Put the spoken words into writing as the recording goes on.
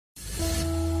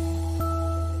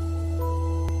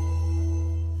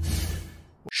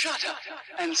Shut up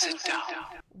and sit down.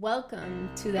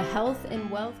 Welcome to the Health and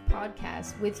Wealth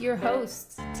Podcast with your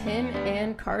hosts, Tim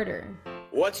and Carter.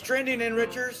 What's trending in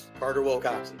Richards? Carter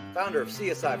Wilcoxon, founder of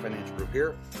CSI Financial Group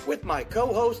here, with my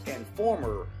co-host and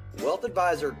former wealth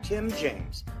advisor, Tim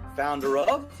James, founder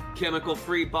of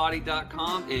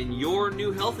ChemicalFreeBody.com and your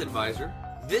new health advisor.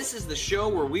 This is the show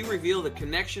where we reveal the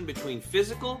connection between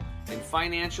physical and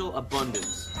financial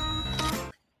abundance.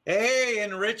 Hey,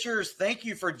 Enrichers, thank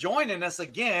you for joining us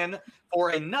again for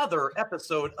another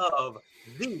episode of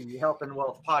the Health and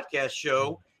Wealth Podcast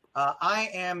Show.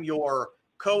 I am your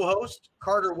co-host,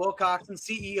 Carter Wilcoxon,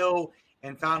 CEO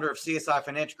and founder of CSI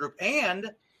Financial Group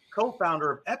and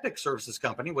co-founder of Epic Services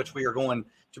Company, which we are going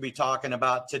to be talking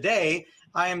about today.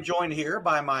 I am joined here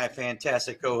by my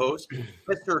fantastic co-host,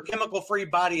 Mr. Chemical Free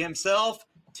Body himself,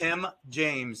 Tim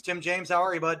James. Tim James, how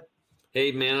are you, bud?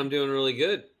 Hey, man, I'm doing really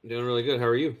good. How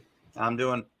are you? I'm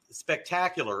doing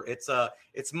spectacular.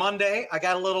 It's Monday. I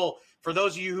got a little, for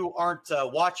those of you who aren't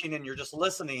watching and you're just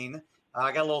listening,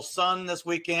 I got a little sun this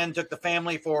weekend, took the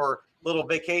family for a little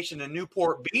vacation in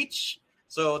Newport Beach.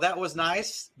 So that was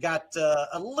nice. Got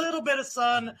a little bit of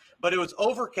sun, but it was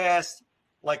overcast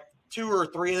like 2 or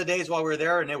 3 of the days while we were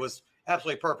there, and it was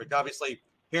absolutely perfect. Obviously,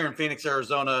 here in Phoenix,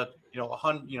 Arizona,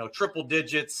 triple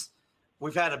digits.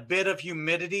 We've had a bit of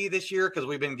humidity this year because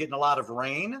we've been getting a lot of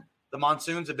rain. The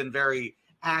monsoons have been very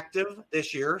active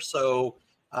this year. So,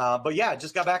 but yeah,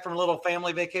 just got back from a little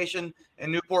family vacation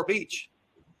in Newport Beach.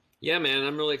 Yeah, man,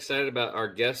 I'm really excited about our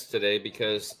guest today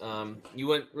because you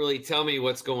wouldn't really tell me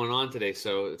what's going on today.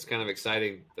 So it's kind of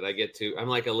exciting that I get to, I'm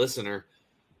like a listener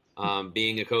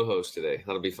being a co-host today.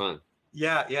 That'll be fun.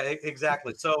 Yeah,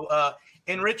 exactly. So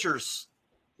Enrichers,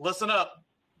 listen up.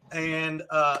 And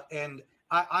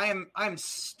I'm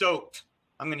stoked.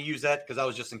 I'm going to use that because I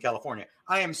was just in California.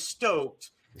 I am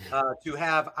stoked to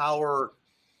have our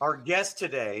guest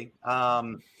today,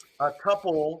 a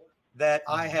couple that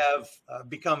I have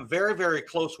become very, very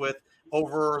close with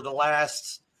over the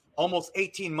last almost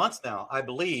 18 months now, I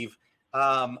believe.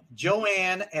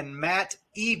 Joanne and Matt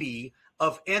Eby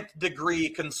of Nth Degree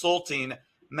Consulting.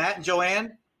 Matt and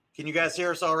Joanne, can you guys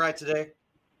hear us all right today?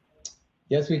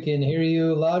 Yes, we can hear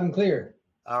you loud and clear.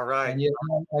 All right. And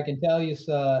I can tell you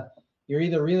you're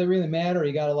either really, really mad or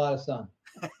you got a lot of sun.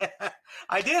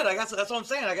 I did. That's what I'm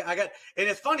saying. I got, and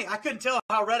it's funny. I couldn't tell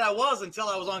how red I was until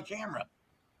I was on camera.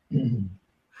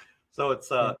 So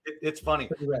it's funny.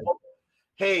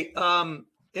 Hey,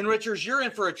 Enrichers, you're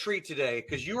in for a treat today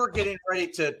because you are getting ready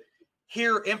to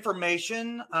hear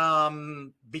information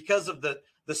because of the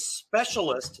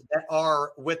specialists that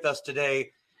are with us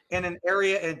today in an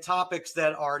area and topics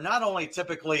that are not only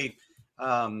typically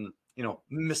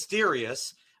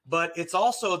mysterious, but it's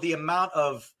also the amount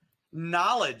of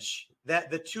knowledge that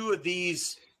the two of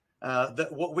these, I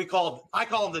call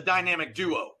them the dynamic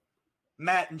duo.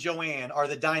 Matt and Joanne are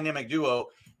the dynamic duo.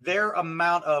 Their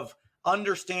amount of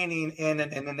understanding in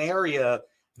an area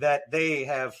that they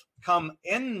have come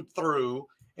in through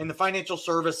in the financial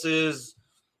services,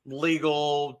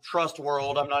 legal, trust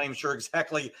world. I'm not even sure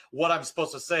exactly what I'm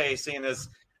supposed to say, seeing as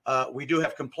we do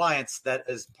have compliance that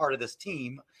is part of this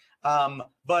team.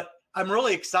 But I'm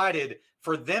really excited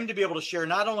for them to be able to share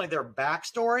not only their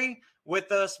backstory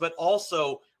with us, but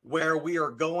also where we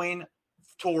are going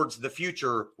towards the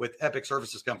future with Epic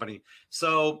Services Company.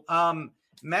 So,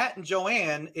 Matt and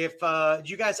Joanne, if do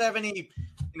you guys have any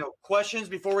questions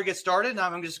before we get started?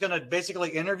 I'm just going to basically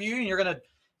interview you, and you're going to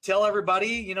tell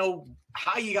everybody,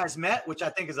 how you guys met, which I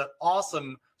think is an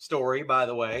awesome story, by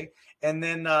the way. And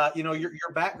then,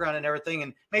 your background and everything,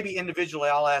 and maybe individually,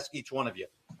 I'll ask each one of you.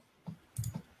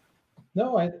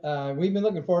 No, we've been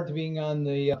looking forward to being on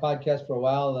the podcast for a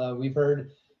while. We've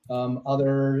heard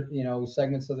other,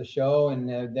 segments of the show, and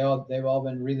they've all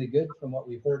been really good from what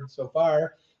we've heard so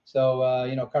far. So,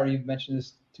 Carter, you've mentioned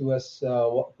this to us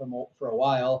for a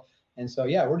while. And so,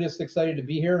 yeah, we're just excited to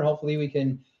be here, and hopefully we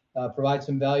can provide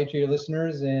some value to your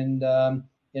listeners and, go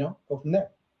from there.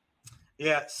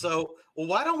 Yeah. So,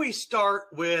 why don't we start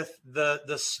with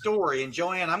the story? And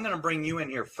Joanne, I'm going to bring you in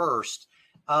here first.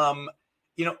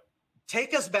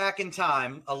 Take us back in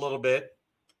time a little bit,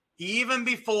 even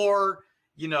before,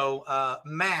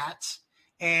 Matt,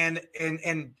 and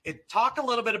talk a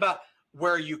little bit about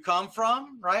where you come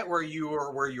from, right? Where you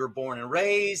were born and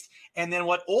raised, and then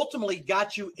what ultimately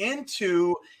got you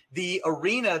into the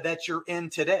arena that you're in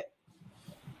today.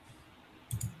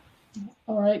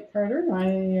 All right, Carter,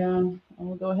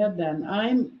 I'll go ahead then.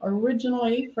 I'm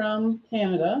originally from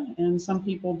Canada, and some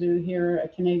people do hear a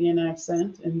Canadian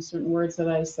accent in certain words that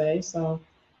I say. So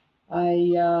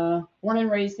I born and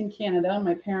raised in Canada.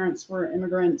 My parents were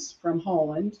immigrants from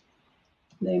Holland.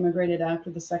 They immigrated after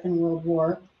the Second World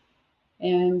War.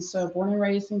 And so born and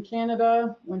raised in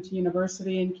Canada, went to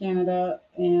university in Canada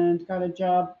and got a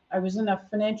job. I was in a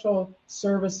financial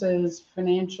services,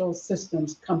 financial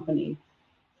systems company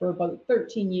for about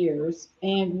 13 years.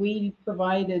 And we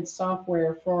provided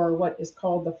software for what is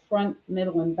called the front,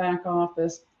 middle, and back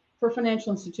office for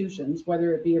financial institutions,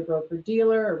 whether it be a broker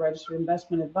dealer, a registered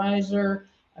investment advisor,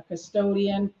 a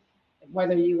custodian,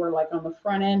 whether you were like on the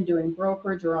front end doing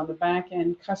brokerage or on the back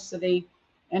end custody.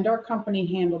 And our company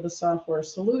handled the software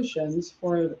solutions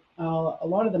for a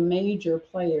lot of the major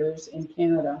players in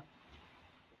Canada.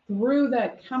 Through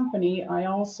that company, I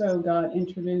also got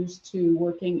introduced to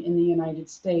working in the United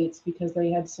States because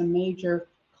they had some major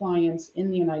clients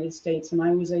in the United States, and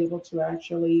I was able to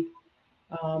actually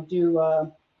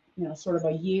do sort of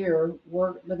a year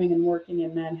living and working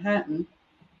in Manhattan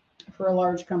for a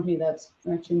large company that's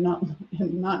actually not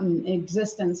in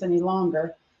existence any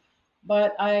longer.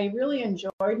 But I really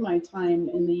enjoyed my time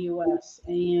in the US,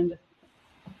 and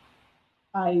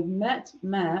I met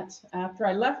Matt. After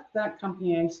I left that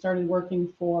company, I started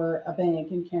working for a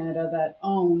bank in Canada that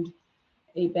owned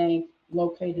a bank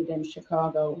located in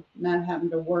Chicago. Matt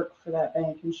happened to work for that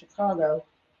bank in Chicago,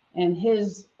 and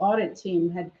his audit team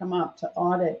had come up to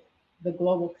audit the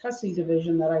global custody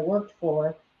division that I worked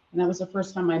for. And that was the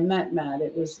first time I met Matt.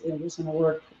 It was in a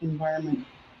work environment.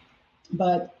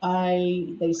 But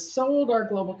they sold our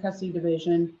global custody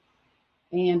division,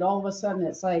 and all of a sudden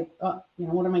it's like,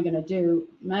 what am I going to do?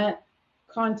 Matt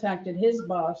contacted his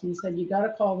boss and he said, you got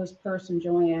to call this person,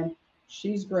 Joanne.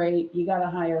 She's great. You got to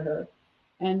hire her.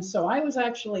 And so I was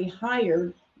actually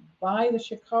hired by the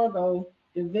Chicago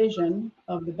division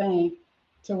of the bank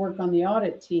to work on the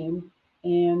audit team.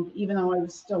 And even though I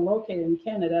was still located in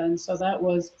Canada, and so that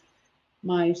was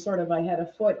my I had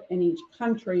a foot in each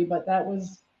country, but that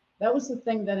was the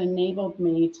thing that enabled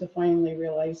me to finally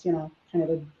realize,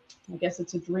 I guess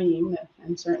it's a dream,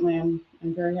 and certainly I'm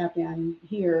very happy I'm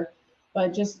here,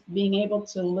 but just being able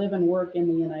to live and work in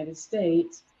the United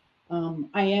States.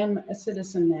 I am a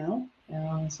citizen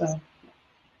now, so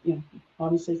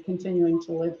obviously continuing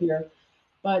to live here,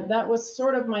 but that was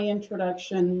sort of my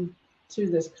introduction to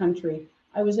this country.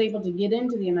 I was able to get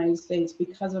into the United States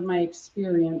because of my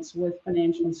experience with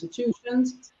financial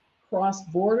institutions,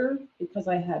 cross-border, because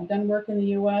I had done work in the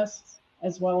US,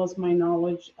 as well as my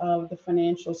knowledge of the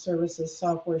financial services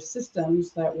software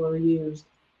systems that were used.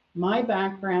 My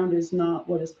background is not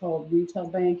what is called retail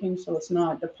banking, so it's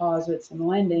not deposits and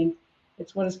lending.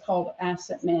 It's what is called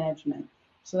asset management.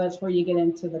 So that's where you get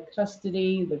into the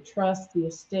custody, the trust, the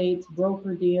estates,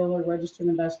 broker dealer, registered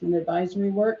investment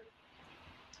advisory work.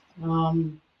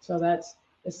 So that's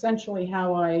essentially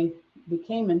how I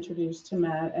became introduced to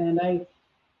Matt. And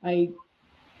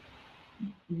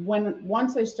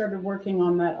once I started working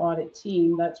on that audit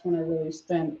team, that's when I really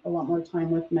spent a lot more time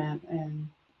with Matt and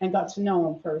got to know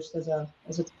him first as a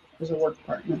work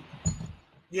partner.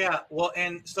 Yeah, well,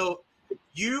 and so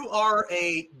you are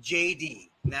a JD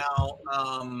now.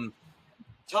 I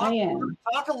am.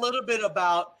 Talk a little bit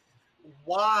about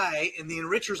why, and the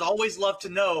enrichers always love to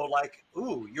know, like,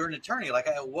 ooh, you're an attorney. Like,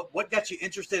 what got you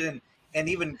interested in and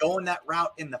even going that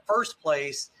route in the first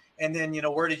place? And then,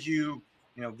 where did you,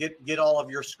 get all of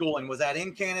your schooling? Was that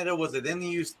in Canada? Was it in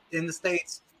the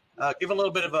States? Give a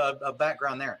little bit of a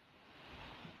background there.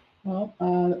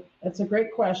 Well, that's a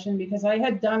great question, because I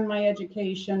had done my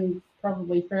education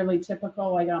probably fairly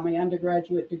typical. I got my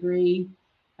undergraduate degree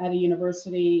at a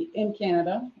university in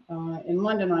Canada, in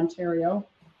London, Ontario.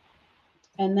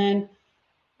 And then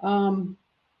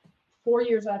 4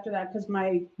 years after that, because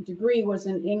my degree was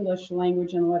in English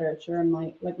language and literature, and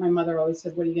my mother always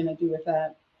said, what are you going to do with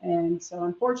that? And so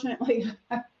unfortunately,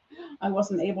 I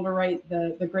wasn't able to write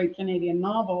the Great Canadian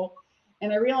Novel.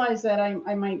 And I realized that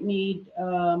I might need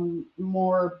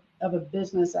more of a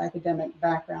business academic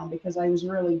background, because I was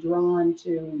really drawn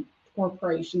to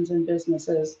corporations and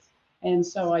businesses. And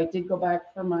so I did go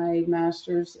back for my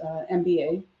master's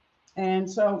MBA. And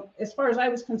so as far as I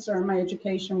was concerned, my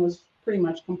education was pretty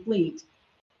much complete.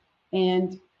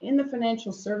 And in the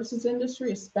financial services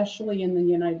industry, especially in the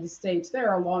United States, there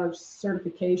are a lot of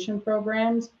certification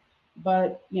programs,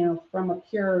 but from a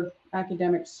pure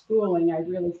academic schooling, I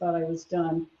really thought I was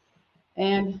done.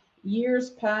 And years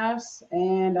pass,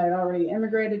 and I'd already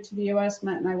immigrated to the US.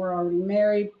 Matt and I were already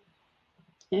married,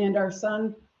 and our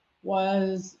son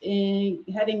was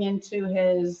heading into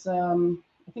his,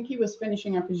 I think he was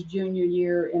finishing up his junior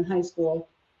year in high school.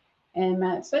 And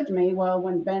Matt said to me, well,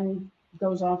 when Ben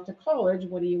goes off to college,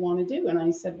 what do you want to do? And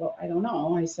I said, well, I don't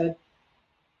know.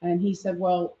 And he said,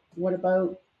 well, what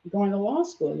about going to law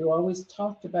school? You always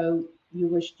talked about you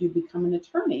wished you'd become an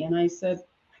attorney. And I said,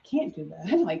 can't do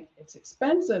that. Like, it's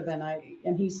expensive.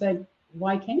 And he said,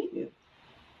 why can't you?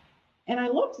 And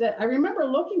I remember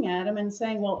looking at him and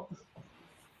saying, well,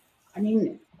 I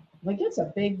mean, like, it's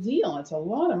a big deal. It's a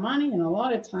lot of money and a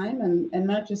lot of time. And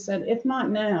Matt just said, if not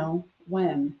now,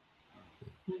 when?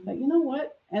 And I thought, you know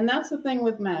what? And that's the thing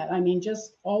with Matt. I mean, I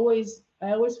always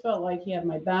felt like he had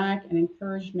my back and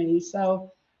encouraged me.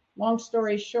 So long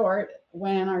story short,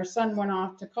 when our son went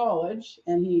off to college,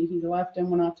 and he left and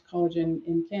went off to college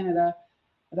in Canada,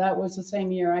 that was the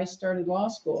same year I started law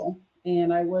school.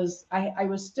 And I was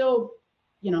still,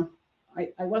 I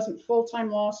wasn't full-time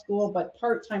law school, but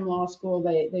part-time law school,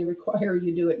 they require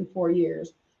you do it in 4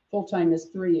 years. Full-time is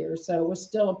 3 years. So it was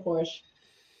still a push.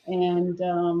 And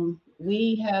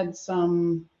we had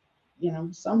some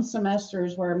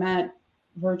semesters where Matt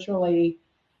virtually,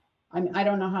 I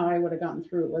don't know how I would have gotten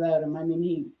through it without him. I mean,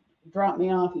 he dropped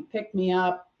me off, he picked me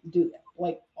up, do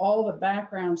like all the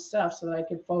background stuff so that I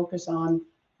could focus on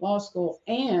law school.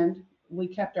 And we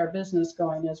kept our business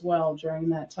going as well during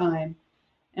that time.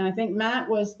 And I think Matt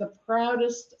was the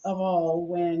proudest of all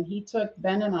when he took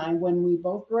Ben and I, when we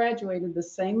both graduated the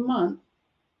same month,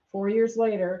 4 years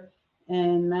later,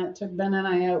 and Matt took Ben and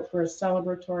I out for a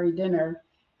celebratory dinner.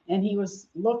 And he was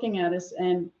looking at us,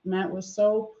 and Matt was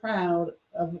so proud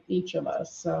of each of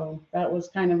us. So that was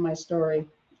kind of my story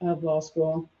of law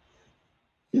school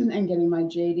and getting my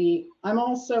JD. I'm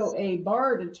also a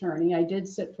barred attorney. I did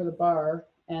sit for the bar,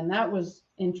 and that was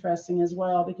interesting as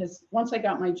well, because once I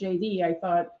got my JD, I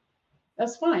thought,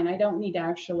 that's fine. I don't need to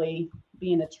actually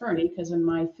be an attorney, because in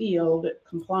my field,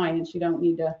 compliance, you don't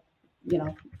need to, be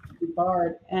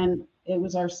barred. And it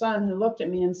was our son who looked at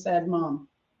me and said, Mom,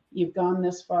 you've gone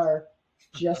this far,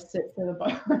 just sit for the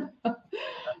bar.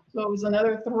 So it was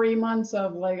another 3 months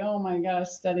of like, oh my gosh,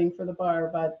 studying for the bar.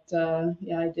 But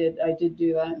yeah, I did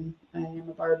do that, and I am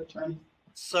a barred attorney.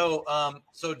 So,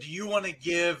 so do you want to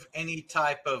give any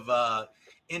type of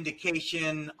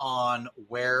indication on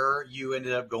where you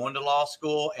ended up going to law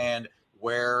school and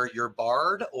where you're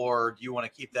barred, or do you want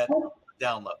to keep that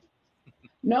down low?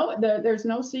 No, there's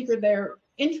no secret there.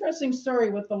 Interesting story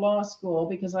with the law school,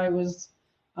 because I was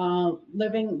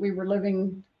we were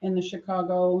living in the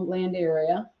Chicago land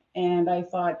area. And I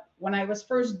thought, when I was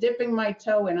first dipping my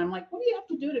toe in, I'm like, what do you have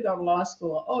to do to go to law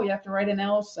school? Oh, you have to write an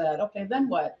LSAT. Okay, then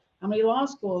what? How many law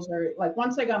schools are, like,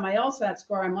 once I got my LSAT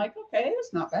score, I'm like, okay,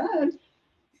 that's not bad.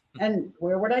 And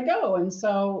where would I go? And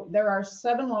so there are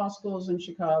 7 law schools in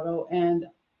Chicago, and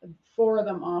 4 of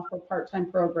them offer part-time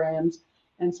programs.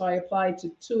 And so I applied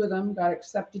to 2 of them, got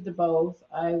accepted to both.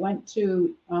 I went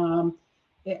to,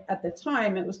 at the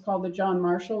time, it was called the John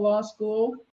Marshall Law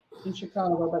School in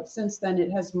Chicago, but since then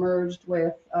it has merged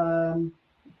with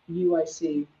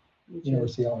UIC,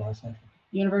 University of Illinois Central.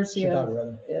 University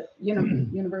Chicago, of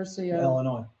University of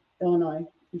Illinois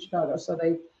in Chicago. So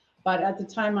but at the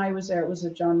time I was there, it was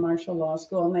a John Marshall Law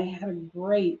School, and they had a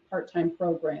great part-time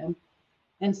program.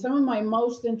 And some of my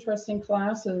most interesting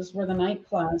classes were the night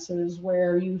classes,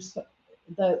 where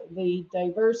the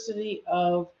diversity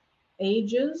of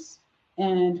ages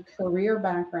and career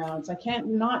backgrounds. I can't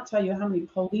not tell you how many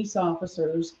police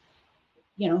officers,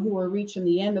 who were reaching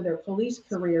the end of their police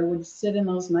career, would sit in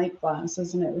those night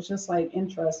classes. And it was just like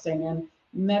interesting. And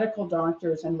medical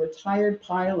doctors and retired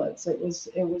pilots. It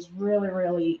was really,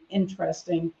 really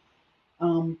interesting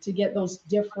to get those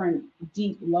different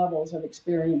deep levels of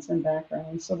experience and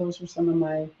background. So those were some of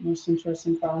my most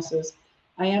interesting classes.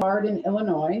 I am barred in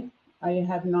Illinois. I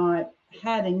have not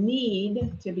had a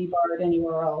need to be barred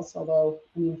anywhere else, although,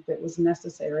 if it was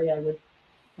necessary, I would,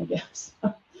 I guess,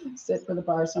 sit for the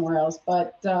bar somewhere else.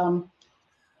 But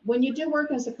when you do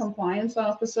work as a compliance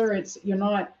officer, you're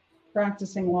not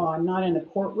practicing law. I'm not in a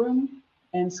courtroom,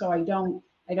 and so I don't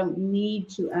need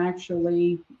to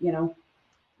actually,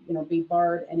 be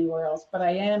barred anywhere else. But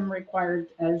I am required,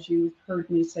 as you've heard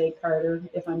me say, Carter,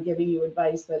 if I'm giving you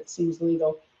advice that seems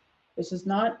legal. This is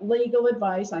not legal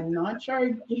advice. I'm not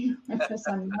charging you because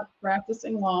I'm not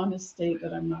practicing law in a state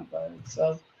that I'm not barred.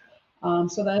 So,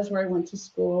 so that is where I went to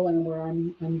school and where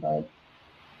I'm barred.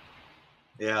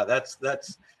 Yeah, that's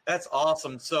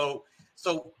awesome. So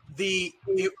it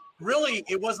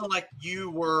wasn't like you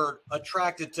were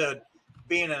attracted to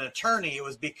being an attorney. It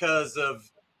was because of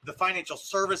the financial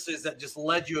services that just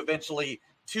led you eventually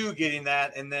to getting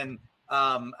that. And then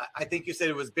I think you said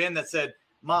it was Ben that said,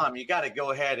 Mom, you got to go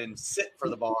ahead and sit for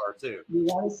the bar too. You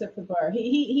got to sit for the bar.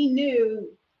 He knew,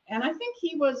 and I think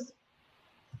he was,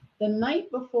 the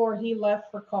night before he left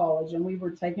for college, and we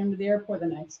were taking him to the airport the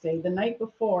next day. The night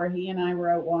before, he and I were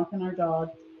out walking our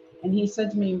dog, and he said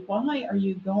to me, "Why are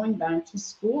you going back to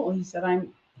school?" He said,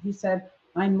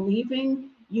 I'm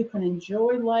leaving. You can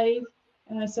enjoy life.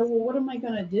 And I said, well, what am I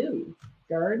going to do?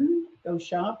 Garden? Go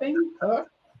shopping? Cook?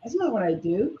 That's not what I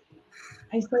do.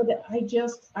 I said,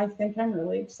 I think I'm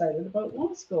really excited about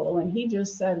law school. And he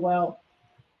just said, well,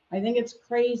 I think it's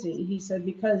crazy. He said,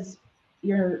 because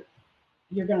you're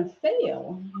going to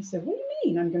fail. I said, what do you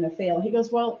mean I'm going to fail? He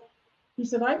goes, well, he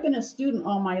said, I've been a student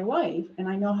all my life and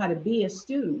I know how to be a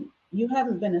student. You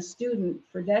haven't been a student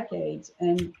for decades.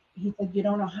 And he said, you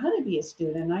don't know how to be a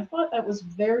student. And I thought that was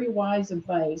very wise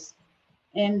advice.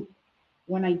 And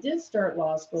when I did start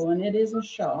law school, and it is a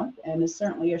shock, and it's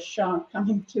certainly a shock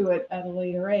coming to it at a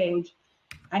later age,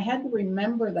 I had to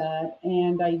remember that.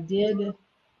 And I did,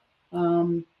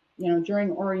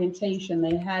 during orientation,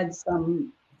 they had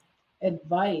some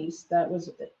advice that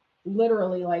was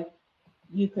literally like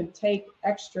you could take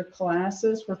extra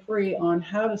classes for free on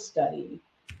how to study.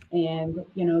 And,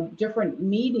 different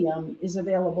medium is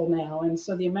available now. And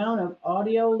so the amount of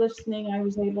audio listening I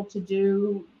was able to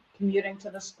do, commuting to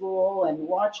the school and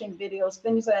watching videos,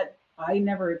 things that I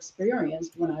never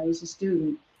experienced when I was a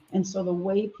student. And so the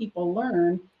way people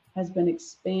learn has been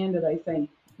expanded, I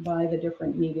think, by the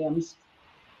different mediums.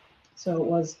 So it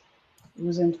was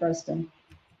interesting.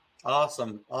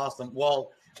 Awesome.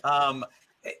 Well,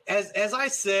 as I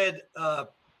said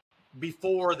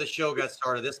before the show got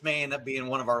started, this may end up being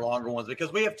one of our longer ones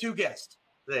because we have two guests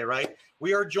today, right?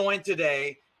 We are joined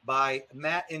today by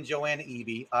Matt and Joanna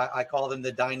Eby. I call them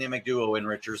the dynamic duo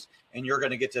enrichers, and you're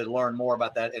going to get to learn more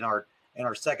about that in our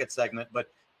second segment.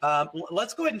 But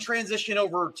let's go ahead and transition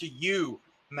over to you,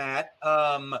 Matt.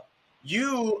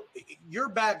 Your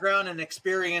background and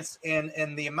experience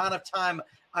and the amount of time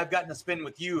I've gotten to spend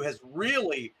with you has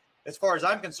really, as far as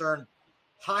I'm concerned,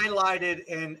 highlighted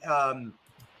and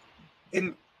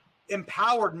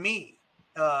empowered me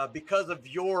because of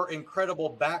your incredible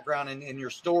background and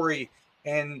your story.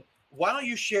 And why don't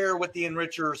you share with the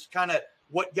enrichers kind of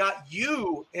what got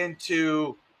you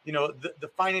into, the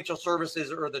financial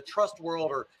services or the trust world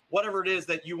or whatever it is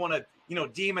that you want to,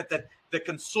 deem it that the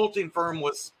consulting firm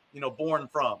was, born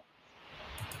from?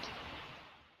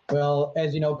 Well,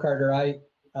 as you know, Carter, I've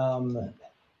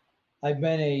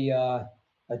been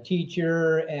a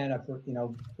teacher and a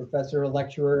professor, a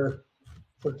lecturer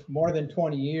for more than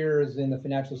 20 years in the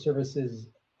financial services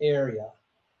area.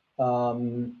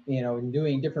 In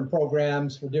doing different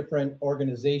programs for different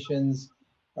organizations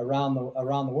around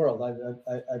the world.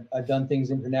 I've done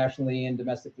things internationally and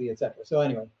domestically, et cetera. So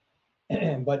anyway,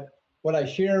 but what I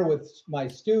share with my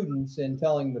students in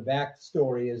telling the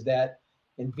backstory is that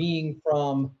in being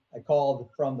from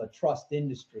the trust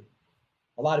industry,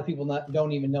 a lot of people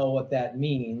don't even know what that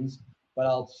means, but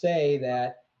I'll say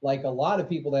that like a lot of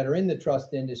people that are in the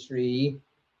trust industry,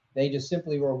 they just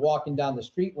simply were walking down the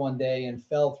street one day and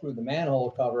fell through the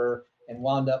manhole cover and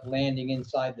wound up landing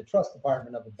inside the trust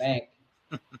department of a bank.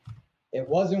 It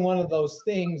wasn't one of those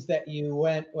things that you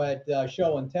went at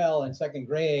show and tell in second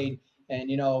grade and,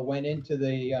 went into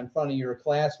in front of your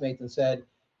classmates and said,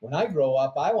 when I grow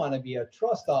up, I want to be a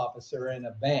trust officer in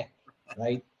a bank,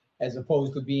 right? As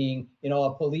opposed to being,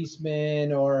 a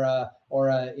policeman or a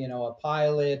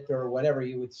pilot or whatever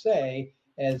you would say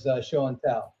as show and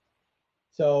tell.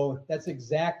 So that's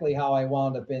exactly how I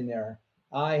wound up in there.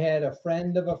 I had a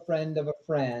friend of a friend of a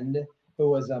friend who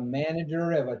was a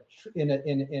manager in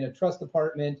a trust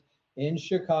department in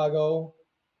Chicago,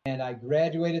 and I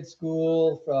graduated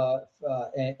school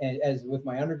as with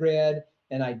my undergrad,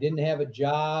 and I didn't have a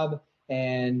job.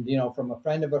 And from a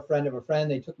friend of a friend of a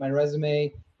friend, they took my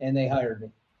resume and they hired me,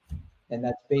 and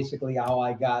that's basically how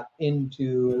I got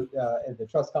into the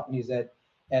trust companies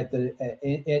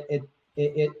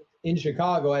in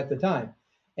Chicago at the time.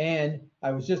 And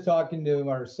I was just talking to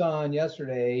our son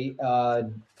yesterday.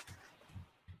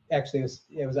 Actually,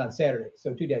 it was on Saturday,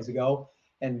 so 2 days ago.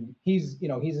 And he's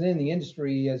in the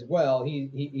industry as well.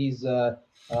 He's a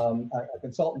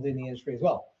consultant in the industry as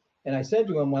well. And I said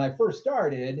to him when I first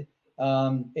started,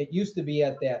 it used to be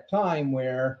at that time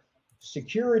where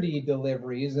security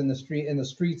deliveries in the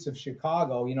streets of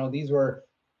Chicago, these were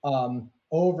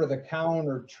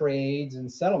over-the-counter trades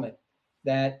and settlement.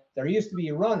 That there used to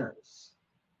be runners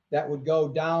that would go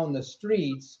down the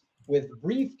streets with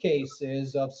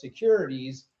briefcases of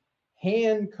securities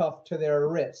handcuffed to their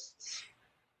wrists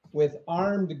with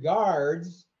armed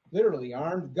guards, literally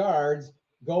armed guards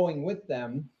going with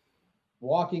them,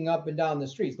 walking up and down the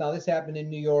streets. Now, this happened in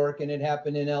New York and it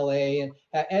happened in LA and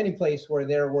any place where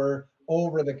there were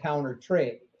over-the-counter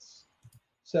trades.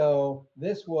 So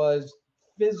this was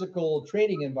physical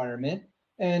trading environment,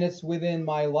 and it's within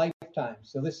my lifetime.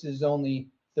 So this is only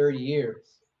 30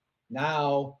 years.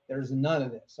 Now there's none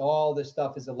of this. All this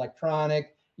stuff is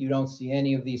electronic. You don't see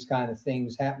any of these kind of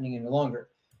things happening any longer.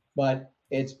 But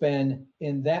it's been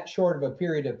in that short of a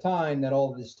period of time that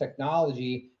all of this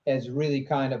technology has really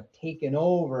kind of taken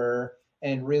over,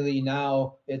 and really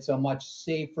now it's a much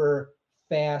safer,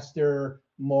 faster,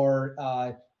 more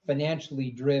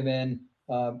financially driven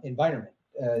environment,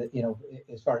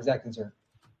 as far as that's concerned.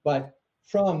 But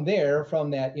from there,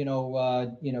 from that,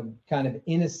 kind of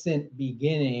innocent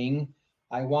beginning,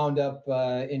 I wound up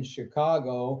in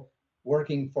Chicago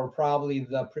working for probably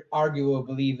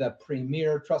arguably the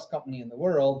premier trust company in the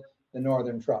world, the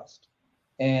Northern Trust.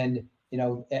 And,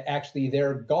 actually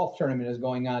their golf tournament is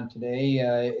going on today.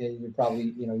 You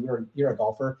probably, you're a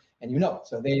golfer and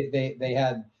so they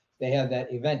had that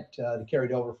event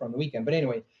carried over from the weekend. But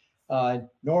anyway,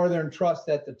 Northern Trust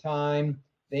at the time,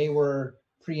 they were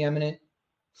preeminent,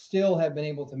 still have been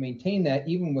able to maintain that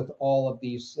even with all of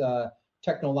these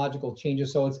technological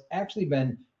changes. So it's actually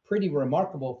been pretty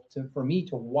remarkable for me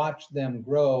to watch them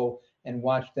grow and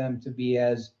watch them to be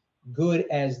as good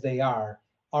as they are,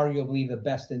 arguably the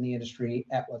best in the industry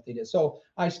at what they did. So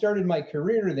I started my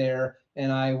career there,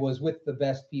 and I was with the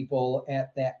best people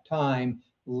at that time,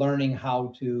 learning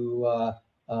how to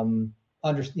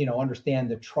understand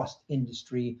the trust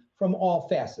industry from all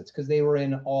facets, because they were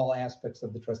in all aspects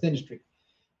of the trust industry.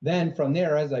 Then from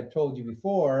there, as I've told you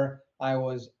before, I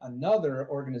was another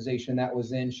organization that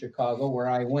was in Chicago, where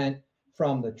I went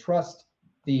from the trust,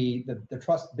 the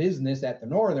trust business at the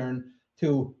Northern,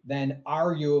 to then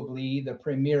arguably the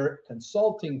premier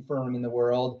consulting firm in the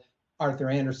world, Arthur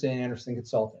Andersen, Andersen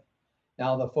Consulting.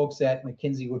 Now, the folks at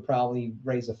McKinsey would probably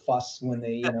raise a fuss when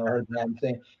they heard that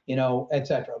thing, et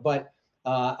cetera. But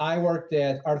I worked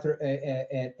at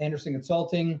at Andersen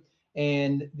Consulting,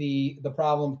 and the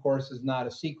problem, of course, is not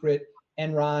a secret.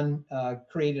 Enron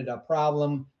created a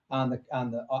problem on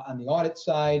the audit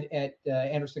side at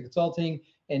Andersen Consulting,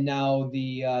 and now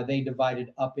they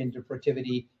divided up into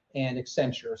Protiviti and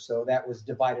Accenture. So that was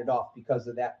divided off because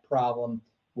of that problem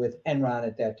with Enron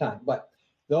at that time. But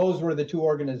those were the two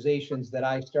organizations that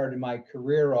I started my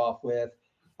career off with.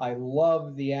 I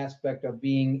love the aspect of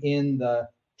being in the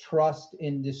trust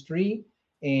industry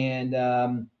and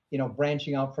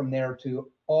branching out from there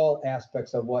to all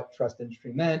aspects of what trust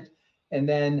industry meant. And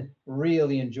then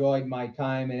really enjoyed my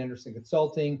time at Andersen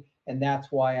Consulting. And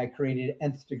that's why I created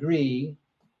Nth Degree,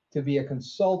 to be a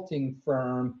consulting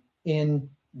firm in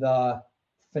the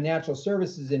financial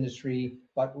services industry,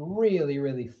 but really,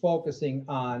 really focusing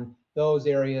on those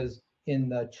areas in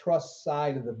the trust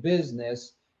side of the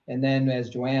business. And then, as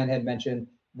Joanne had mentioned,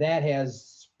 that has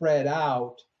spread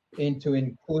out into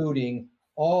including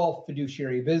all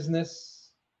fiduciary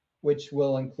business, which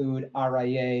will include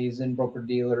RIAs and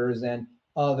broker-dealers and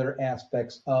other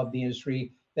aspects of the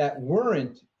industry that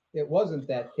it wasn't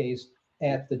that case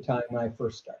at the time when I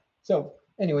first started. So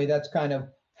anyway, that's kind of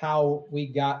how we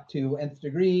got to Nth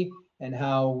Degree and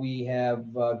how we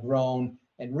have grown.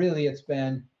 And really, it's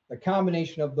been the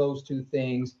combination of those two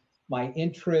things, my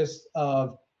interest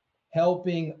of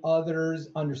helping others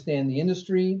understand the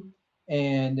industry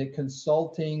and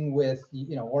consulting with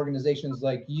organizations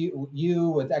like you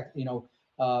with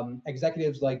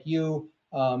executives like you,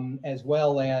 as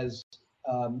well as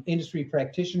industry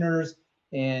practitioners,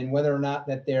 and whether or not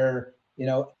that they're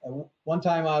one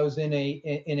time I was in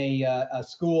a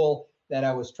school that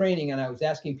I was training, and I was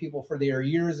asking people for their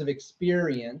years of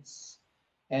experience,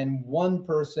 and one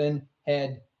person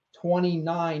had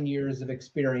 29 years of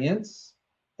experience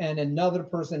and another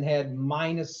person had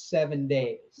 -7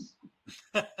 days.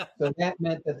 So that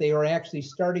meant that they were actually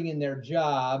starting in their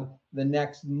job the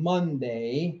next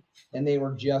Monday, and they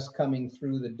were just coming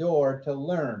through the door to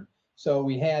learn. So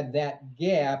we had that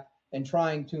gap, and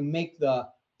trying to make the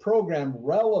program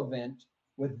relevant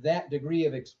with that degree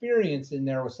of experience in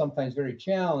there was sometimes very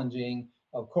challenging,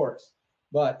 of course.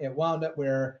 But it wound up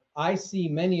where I see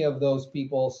many of those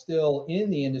people still in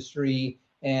the industry,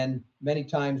 and many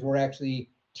times we're actually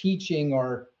teaching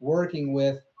or working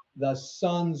with the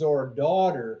sons or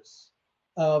daughters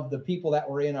of the people that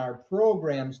were in our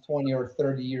programs 20 or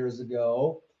 30 years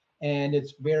ago. And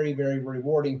it's very, very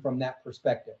rewarding from that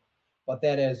perspective. But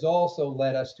that has also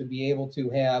led us to be able to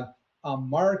have a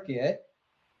market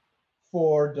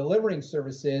for delivering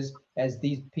services as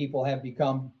these people have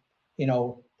become,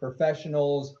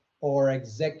 professionals or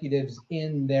executives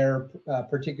in their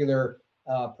particular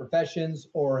professions,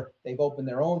 or they've opened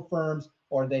their own firms,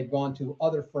 or they've gone to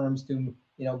other firms to,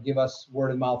 give us word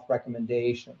of mouth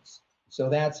recommendations. So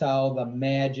that's how the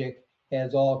magic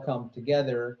has all come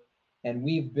together. And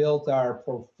we've built our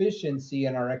proficiency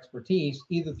and our expertise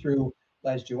either through,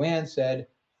 as Joanne said,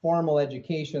 formal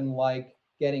education like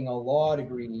getting a law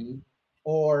degree,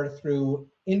 or through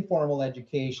informal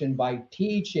education by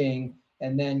teaching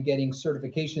and then getting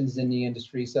certifications in the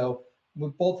industry. So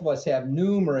both of us have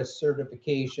numerous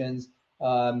certifications.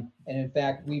 And in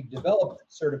fact, we've developed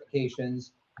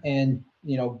certifications and,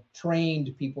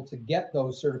 trained people to get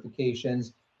those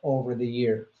certifications over the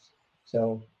years.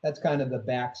 So that's kind of the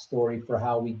backstory for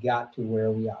how we got to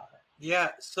where we are. Yeah.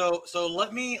 So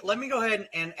let me go ahead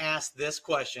and ask this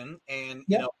question, and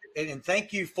Yep. and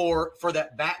thank you for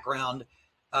that background.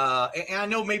 And I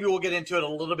know maybe we'll get into it a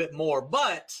little bit more,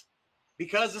 but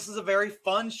because this is a very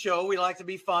fun show, we like to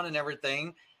be fun and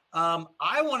everything.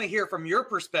 I want to hear from your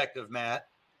perspective, Matt,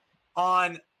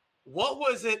 on what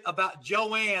was it about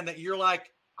Joanne that you're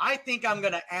like, I think I'm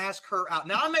going to ask her out.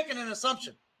 Now, I'm making an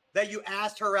assumption that you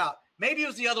asked her out. Maybe it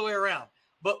was the other way around.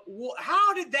 But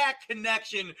how did that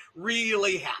connection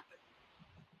really happen?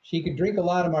 She could drink a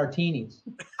lot of martinis.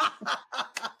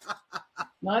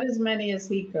 Not as many as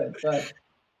he could, but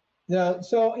No,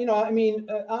 so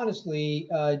honestly,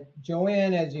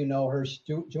 Joanne, as you know her,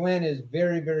 Joanne is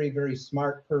very, very, very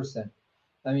smart person.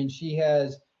 I mean, she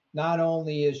has, not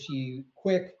only is she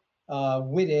quick,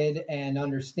 witted and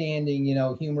understanding,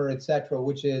 humor, etc.,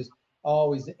 which is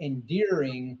always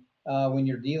endearing when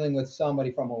you're dealing with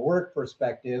somebody from a work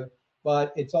perspective,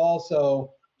 but it's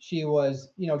also, she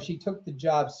took the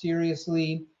job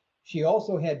seriously. She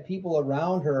also had people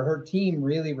around her. Her team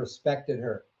really respected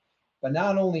her. But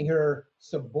not only her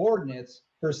subordinates,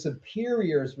 her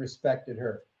superiors respected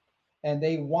her. And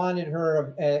they wanted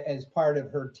her as part of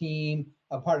her team,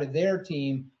 a part of their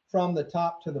team, from the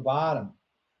top to the bottom.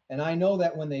 And I know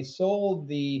that when they sold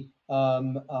the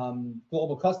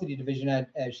global custody division,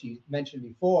 as she mentioned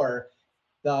before,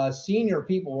 the senior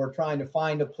people were trying to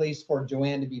find a place for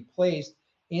Joanne to be placed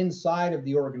inside of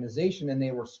the organization, and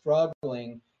they were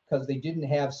struggling because they didn't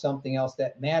have something else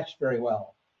that matched very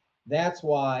well. That's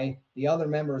why the other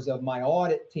members of my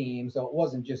audit team, so it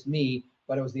wasn't just me,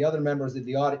 but it was the other members of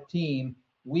the audit team,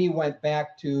 we went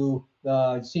back to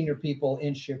the senior people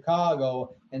in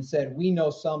Chicago and said, we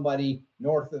know somebody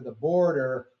north of the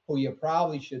border who you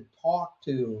probably should talk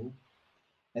to.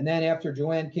 And then after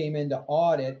Joanne came into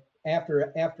audit,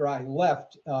 after I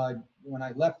left, when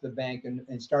I left the bank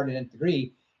and started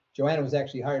Integree, Joanna was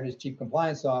actually hired as Chief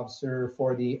Compliance Officer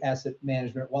for the Asset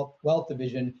Management Wealth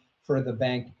Division for the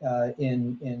bank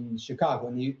in Chicago,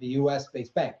 in the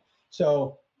U.S.-based bank.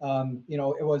 So it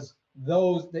was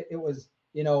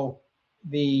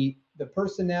the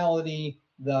personality,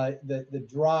 the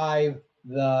drive,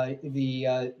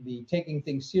 the taking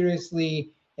things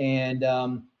seriously, and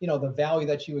the value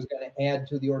that she was going to add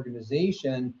to the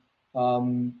organization.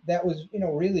 That was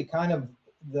really kind of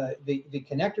the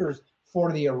connectors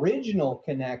for the original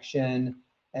connection.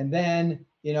 And then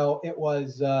it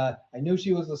was, I knew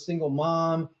she was a single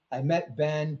mom. I met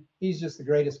Ben. He's just the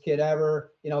greatest kid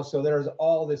ever. So there's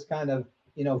all this kind of,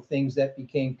 things that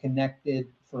became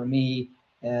connected for me.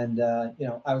 And,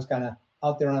 I was kind of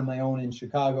out there on my own in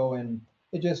Chicago, and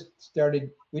we just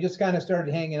kind of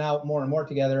started hanging out more and more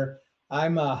together.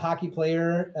 I'm a hockey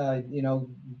player.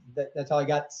 That's how I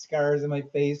got scars in my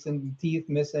face and teeth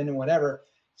missing and whatever.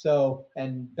 So,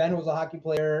 and Ben was a hockey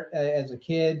player as a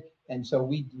kid. And so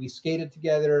we skated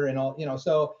together and all,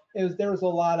 so there was a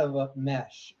lot of a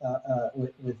mesh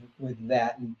with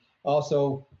that. And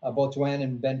also both Joanne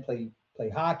and Ben play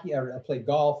hockey or play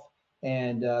golf.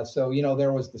 And so,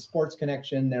 there was the sports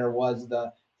connection, there was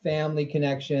the family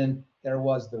connection, there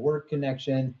was the work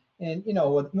connection. And,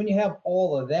 when you have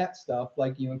all of that stuff,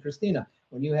 like you and Christina,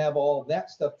 when you have all of that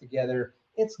stuff together,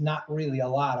 it's not really a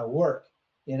lot of work.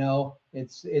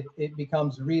 It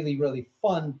becomes really, really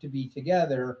fun to be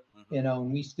together,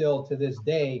 and we still, to this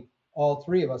day, all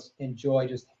three of us enjoy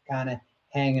just kind of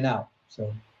hanging out.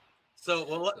 So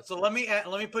let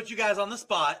me put you guys on the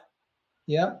spot.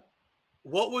 Yeah.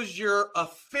 What was your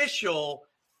official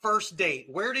first date?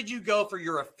 Where did you go for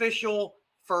your official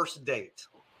first date?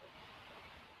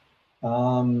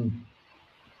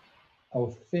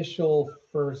 Official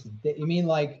first date? You mean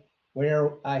like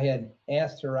where I had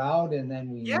asked her out and then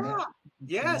we met?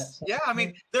 Yes. Yeah. I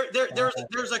mean,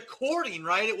 there's a courting,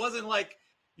 right? It wasn't like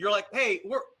you're like, hey,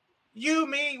 we're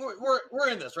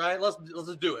in this, right? Let's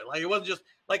just do it. Like, it wasn't just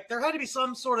like, there had to be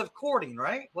some sort of courting,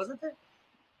 right? Wasn't there?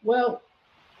 Well,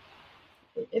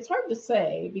 it's hard to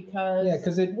say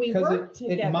because it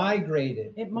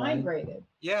migrated. It migrated. Right?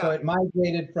 Yeah. So it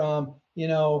migrated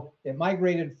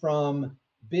from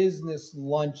business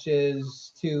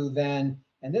lunches to then,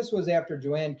 and this was after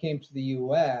Joanne came to the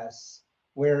U.S.,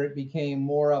 where it became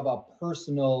more of a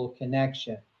personal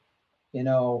connection. It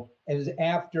was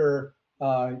after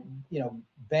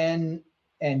Ben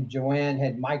and Joanne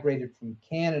had migrated from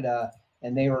Canada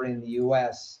and they were in the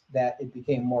U.S. that it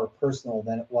became more personal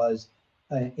than it was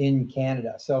in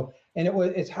Canada. So, and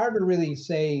it's hard to really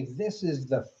say this is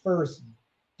the first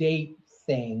date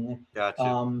thing. Gotcha.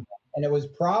 And it was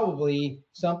probably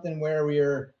something where we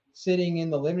were sitting in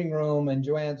the living room in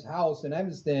Joanne's house in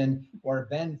Evanston, where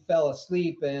Ben fell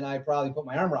asleep and I probably put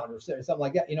my arm around her or something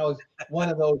like that. You know, it's one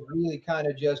of those really kind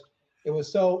of just, it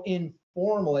was so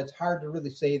informal. It's hard to really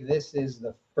say this is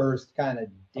the first kind of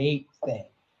date thing,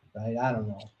 right? I don't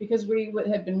know. Because we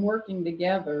had been working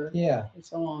together Yeah. for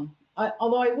so long.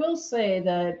 Although I will say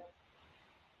that,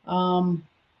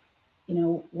 you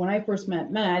know, when I first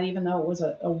met Matt, even though it was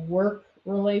a work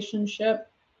relationship,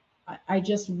 I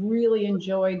just really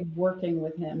enjoyed working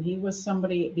with him. He was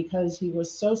somebody, because he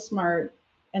was so smart,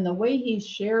 and the way he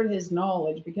shared his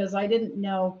knowledge, because I didn't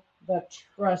know the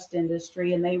trust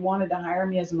industry and they wanted to hire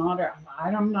me as an auditor.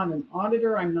 I'm not an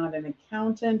auditor. I'm not an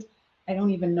accountant. I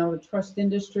don't even know the trust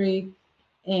industry.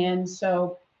 And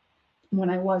so when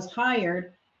I was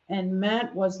hired, and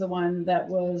Matt was the one that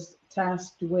was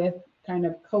tasked with kind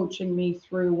of coaching me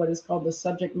through what is called the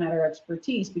subject matter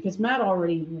expertise, because Matt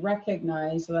already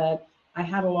recognized that I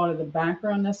had a lot of the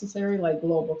background necessary, like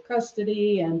global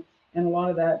custody and a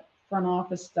lot of that front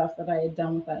office stuff that I had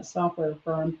done with that software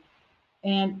firm.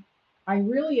 And I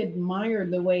really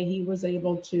admired the way he was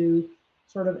able to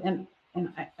sort of, and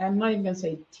I'm not even going to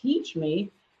say teach me,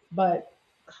 but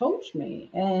coach me.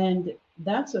 And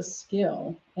that's a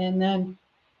skill. And then,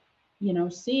 you know,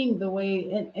 seeing the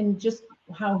way, and just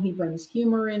how he brings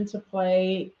humor into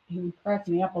play, he would crack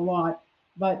me up a lot,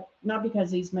 but not because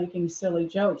he's making silly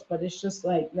jokes, but it's just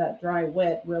like that dry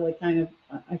wit really kind of,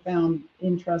 I found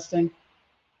interesting.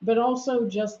 But also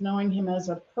just knowing him as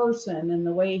a person and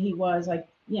the way he was, like,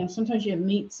 you know, sometimes you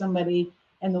meet somebody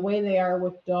and the way they are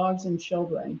with dogs and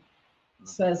children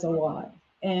says a lot.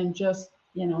 And just,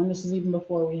 you know, and this is even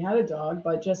before we had a dog,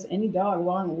 but just any dog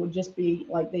along would just be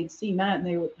like, they'd see Matt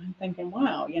and I'm thinking,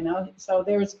 wow, you know. So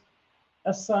there's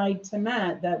a side to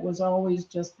Matt that was always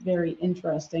just very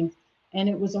interesting, and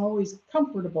it was always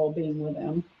comfortable being with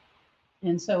him.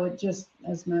 And so it just,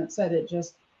 as Matt said, it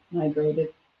just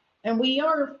migrated. And we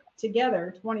are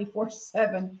together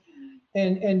 24/7.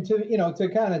 And to, you know, to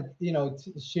kind of, you know,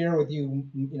 to share with you,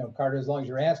 you know, Carter, as long as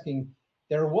you're asking,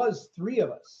 there was 3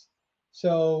 of us.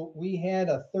 So we had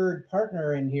a third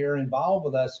partner in here involved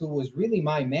with us who was really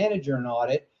my manager in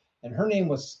audit, and her name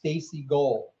was Stacy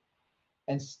Gold.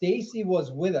 And Stacy was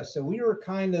with us. So we were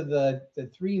kind of the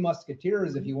 3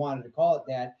 musketeers, if you wanted to call it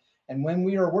that. And when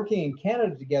we were working in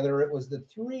Canada together, it was the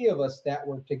 3 of us that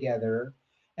worked together.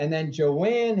 And then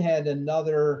Joanne had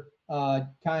another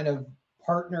kind of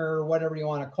partner, whatever you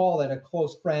want to call it, a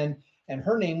close friend, and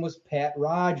her name was Pat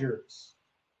Rogers.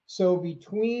 So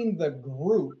between the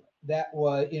group that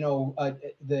was, you know,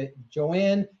 the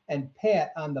Joanne and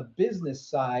Pat on the business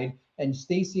side, and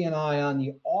Stacy and I on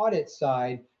the audit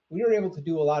side, we were able to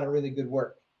do a lot of really good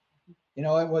work. You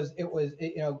know, it was,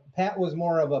 you know, Pat was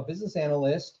more of a business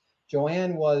analyst.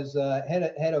 Joanne was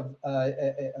head of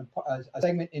a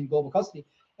segment in global custody,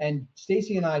 and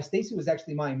Stacy was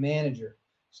actually my manager.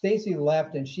 Stacy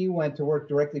left and she went to work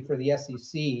directly for the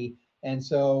SEC. And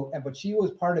so, but she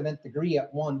was part of Nth Degree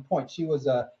at one point. She was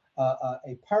a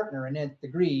partner in Nth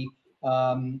Degree.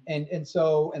 And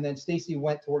then Stacy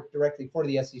went to work directly for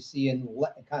the SEC and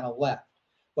kind of left.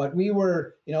 But we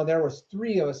were, you know, there was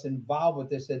 3 of us involved with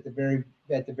this at the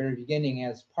very beginning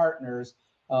as partners.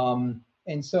 And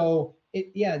so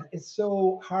it's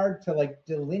so hard to like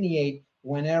delineate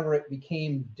whenever it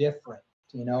became different,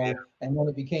 you know, yeah. And when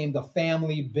it became the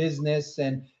family business.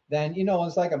 And then, you know,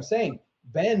 it's like I'm saying,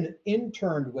 Ben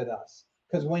interned with us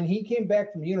because when he came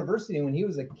back from university, when he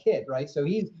was a kid, right? So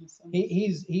he's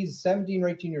 17 or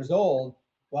 18 years old.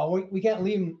 Well, we can't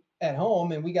leave him at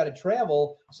home and we got to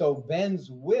travel. So Ben's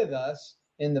with us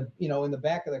in the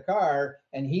back of the car,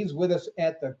 and he's with us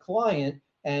at the client,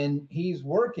 and he's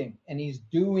working and he's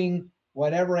doing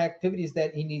whatever activities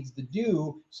that he needs to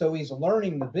do. So he's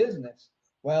learning the business.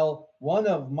 Well, one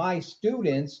of my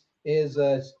students is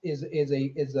a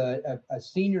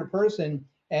senior person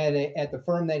at the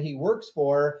firm that he works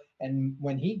for. And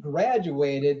when he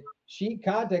graduated, she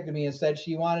contacted me and said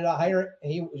she wanted to hire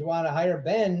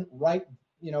Ben right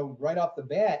off the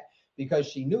bat, because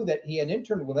she knew that he had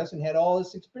interned with us and had all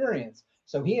this experience.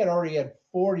 So he had already had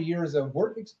 4 years of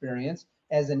work experience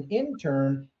as an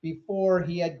intern before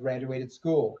he had graduated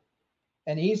school.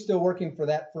 And he's still working for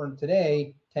that firm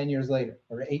today, 10 years later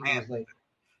or 8 years later.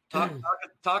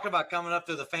 Talk about coming up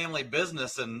through the family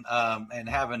business and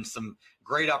having some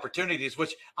great opportunities,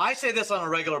 which I say this on a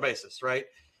regular basis, right?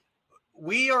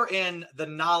 we are in the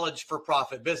knowledge for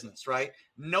profit business, right?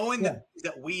 Knowing Yeah.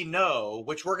 that we know,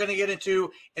 which we're going to get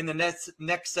into in the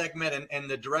next segment, and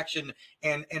the direction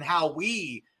and how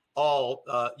we all,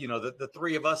 the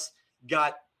three of us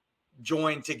got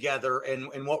joined together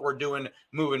and what we're doing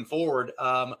moving forward.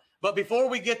 But before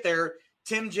we get there,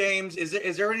 Tim James,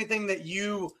 is there anything that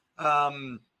you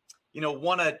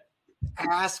want to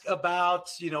ask about,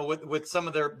 with some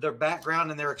of their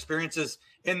background and their experiences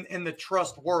in the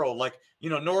trust world? Like,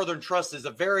 Northern Trust is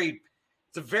a very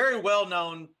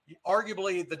well-known,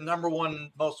 arguably the number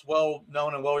one most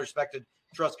well-known and well-respected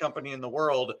trust company in the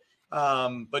world.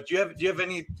 But do you have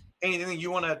anything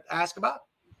you want to ask about?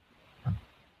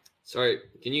 Sorry,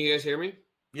 can you guys hear me?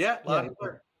 Yeah, loud and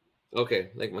clear.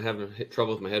 Okay, like I'm having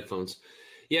trouble with my headphones.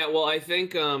 Yeah, well, I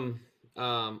think I'm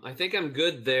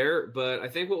good there, but I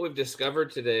think what we've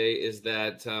discovered today is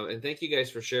that, and thank you guys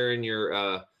for sharing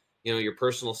your, your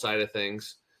personal side of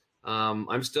things.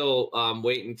 I'm still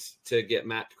waiting to get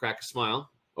Matt to crack a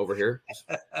smile over here.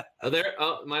 It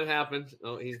might have happened.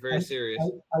 Oh, he's very serious.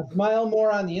 I smile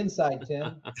more on the inside,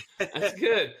 Tim. That's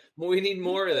good. Well, we need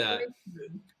more of that.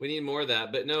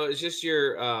 But no, it's just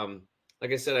your,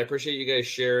 like I said, I appreciate you guys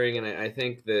sharing. And I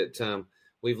think that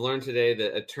we've learned today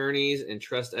that attorneys and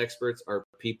trust experts are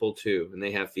people too, and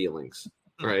they have feelings,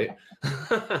 right?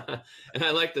 And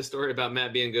I like the story about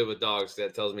Matt being good with dogs.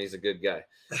 That tells me he's a good guy.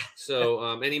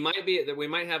 So, and he might be, that we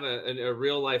might have a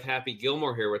real life Happy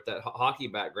Gilmore here with that hockey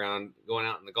background going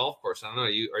out in the golf course. I don't know.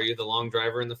 Are you the long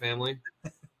driver in the family?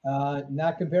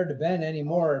 Not compared to Ben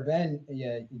anymore. Ben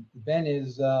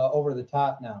is over the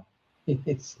top now.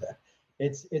 It's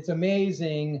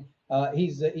amazing.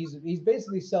 He's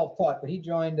basically self-taught, but he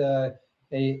joined a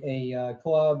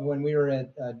club when we were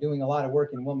doing a lot of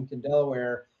work in Wilmington,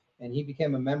 Delaware, and he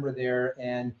became a member there.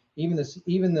 And even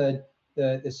the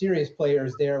serious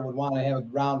players there would want to have a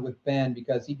round with Ben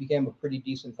because he became a pretty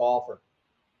decent golfer.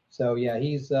 So yeah,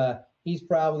 he's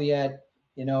probably at,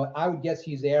 I would guess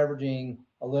he's averaging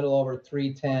a little over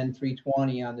 310,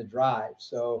 320 on the drive.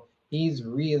 So he's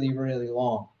really, really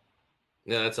long.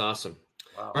 Yeah, that's awesome.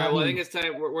 Wow. All right, well, I think it's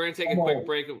time. We're going to take a quick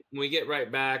break. When we get right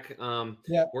back,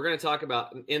 we're going to talk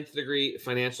about Nth Degree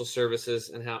Financial Services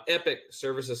and how Epic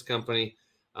Services Company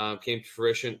came to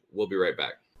fruition. We'll be right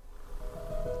back.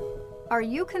 Are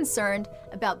you concerned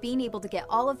about being able to get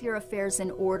all of your affairs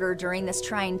in order during this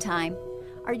trying time?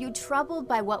 Are you troubled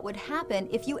by what would happen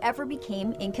if you ever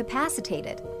became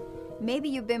incapacitated? Maybe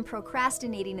you've been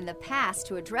procrastinating in the past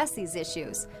to address these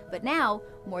issues, but now,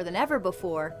 more than ever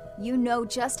before, you know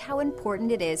just how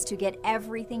important it is to get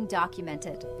everything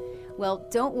documented. Well,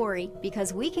 don't worry,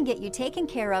 because we can get you taken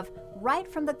care of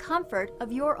right from the comfort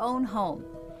of your own home.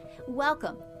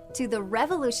 Welcome to the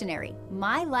revolutionary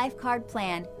My Life Card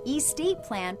Plan estate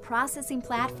plan processing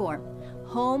platform,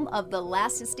 home of the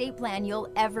last estate plan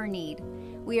you'll ever need.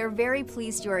 We are very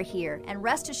pleased you are here, and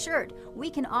rest assured, we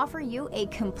can offer you a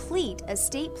complete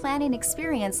estate planning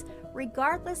experience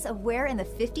regardless of where in the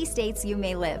 50 states you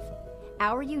may live.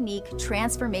 Our unique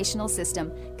transformational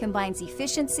system combines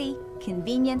efficiency,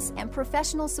 convenience, and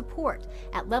professional support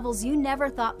at levels you never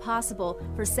thought possible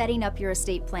for setting up your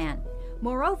estate plan.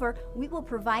 Moreover, we will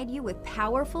provide you with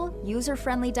powerful,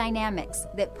 user-friendly dynamics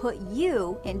that put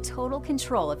you in total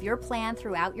control of your plan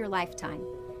throughout your lifetime.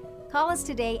 Call us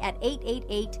today at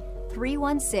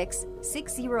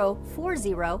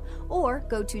 888-316-6040 or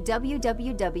go to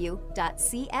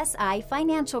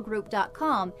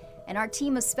www.csifinancialgroup.com, and our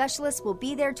team of specialists will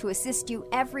be there to assist you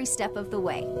every step of the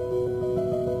way.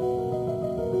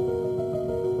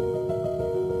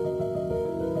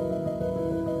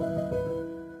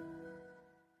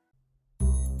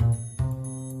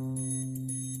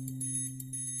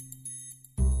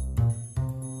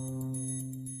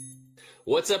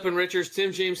 What's up, Enrichers?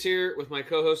 Tim James here with my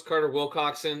co-host Carter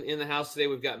Wilcoxon. In the house today,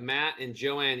 we've got Matt and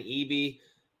Joanne Eby,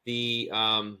 the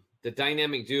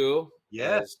dynamic duo,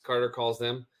 as Carter calls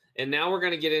them. And now we're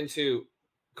going to get into,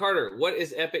 Carter, what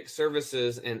is Epic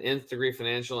Services and Nth Degree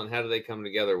Financial, and how do they come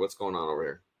together? What's going on over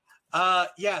here?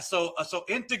 So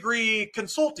Nth Degree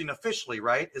Consulting officially,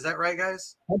 right? Is that right,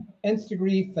 guys? Nth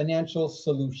Degree Financial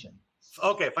Solutions.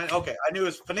 Okay, fine. Okay, I knew it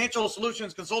was Financial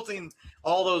Solutions Consulting,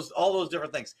 all those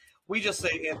different things. We just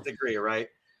say Nth Degree, right?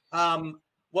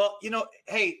 Well,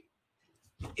 hey,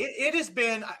 it has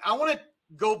been, I want to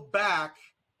go back,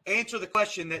 answer the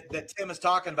question that Tim is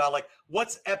talking about, like,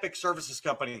 what's Epic Services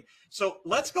Company? So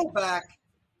let's go back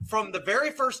from the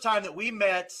very first time that we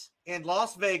met in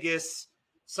Las Vegas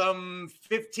some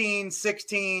 15,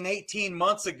 16, 18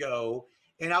 months ago,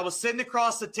 and I was sitting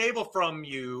across the table from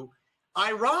you,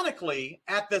 ironically,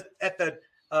 at the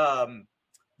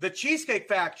the Cheesecake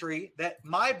Factory that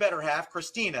my better half,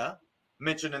 Christina,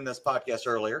 mentioned in this podcast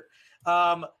earlier,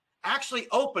 actually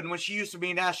opened when she used to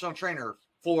be national trainer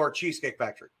for Cheesecake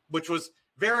Factory, which was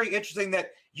very interesting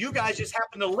that you guys just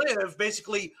happen to live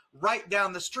basically right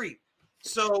down the street.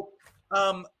 So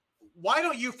why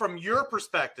don't you, from your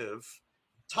perspective,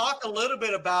 talk a little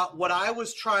bit about what I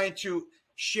was trying to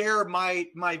share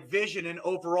my vision and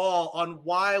overall on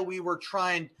why we were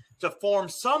trying to form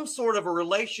some sort of a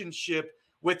relationship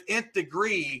with Nth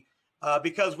Degree,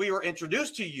 because we were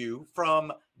introduced to you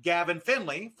from Gavin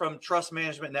Finley from Trust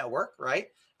Management Network, right?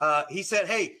 He said,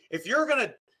 hey, if you're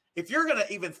gonna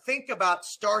even think about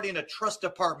starting a trust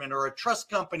department or a trust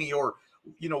company or,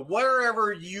 you know,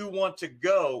 wherever you want to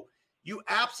go, you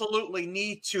absolutely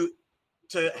need to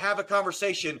have a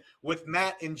conversation with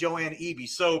Matt and Joanne Eby.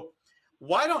 So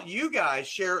why don't you guys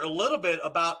share a little bit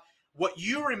about what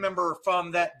you remember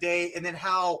from that day, and then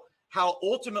how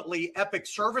ultimately Epic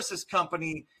Services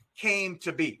Company came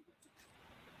to be?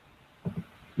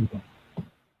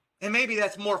 And maybe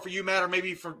that's more for you, Matt, or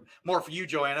maybe more for you,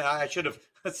 Joanne. I should have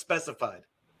specified.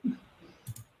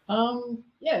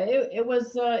 Yeah, it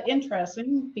was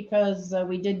interesting because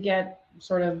we did get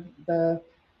sort of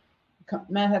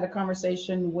Matt had a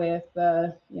conversation with,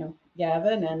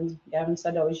 Gavin, and Gavin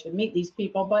said, oh, we should meet these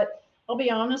people. But I'll be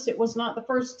honest, it was not the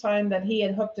first time that he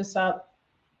had hooked us up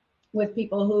with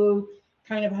people who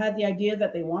kind of had the idea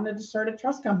that they wanted to start a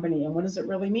trust company, and what does it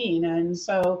really mean? And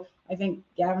so I think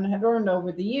Gavin had learned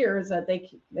over the years that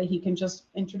he can just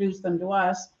introduce them to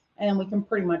us, and we can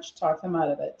pretty much talk them out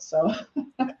of it. So,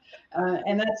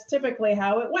 and that's typically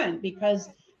how it went, because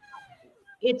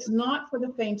it's not for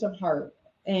the faint of heart,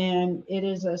 and it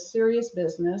is a serious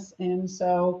business. And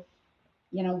so,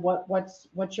 you know,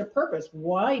 what's your purpose?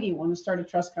 Why do you want to start a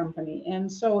trust company?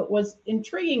 And so it was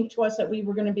intriguing to us that we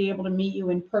were going to be able to meet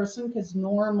you in person, because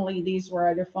normally these were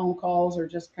either phone calls or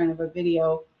just kind of a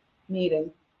video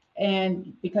meeting.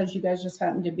 And because you guys just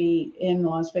happened to be in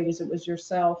Las Vegas, it was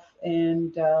yourself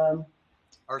and our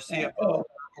CFO,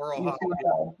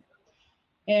 CFO.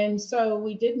 And so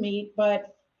we did meet,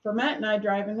 but for Matt and I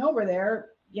driving over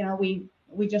there, you know, we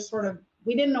just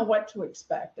we didn't know what to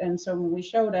expect. And so when we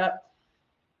showed up,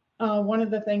 one of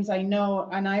the things I know,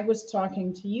 and I was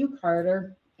talking to you,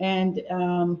 Carter, and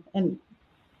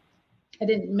I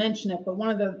didn't mention it, but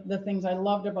one of the things I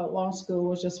loved about law school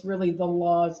was just really the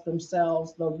laws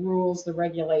themselves, the rules, the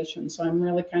regulations. So I'm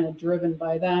really kind of driven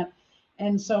by that.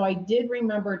 And so I did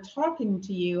remember talking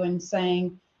to you and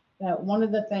saying that one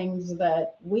of the things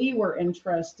that we were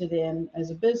interested in as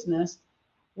a business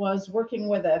was working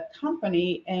with a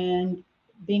company and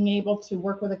being able to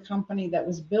work with a company that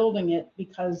was building it,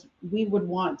 because we would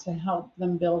want to help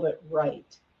them build it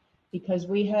right. Because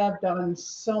we have done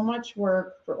so much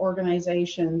work for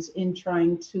organizations in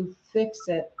trying to fix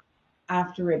it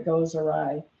after it goes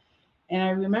awry. And I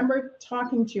remember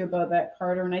talking to you about that,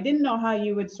 Carter, and I didn't know how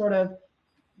you would sort of,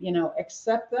 you know,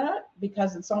 accept that,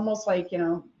 because it's almost like, you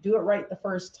know, do it right the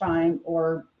first time,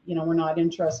 or, you know, we're not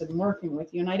interested in working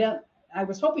with you. And I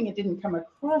was hoping it didn't come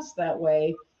across that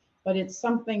way, but it's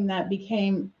something that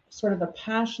became sort of a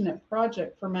passionate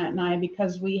project for Matt and I,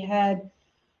 because we had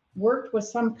worked with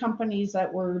some companies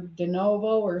that were de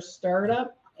novo or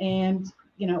startup, and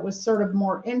you know, it was sort of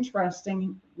more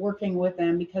interesting working with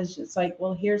them, because it's like,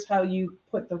 well, here's how you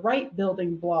put the right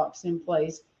building blocks in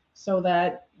place so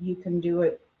that you can do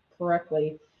it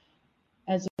correctly,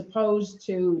 as opposed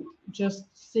to just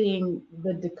seeing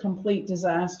the complete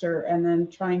disaster and then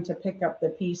trying to pick up the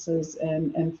pieces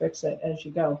and fix it as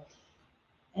you go.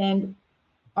 And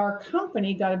our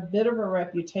company got a bit of a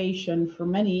reputation for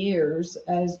many years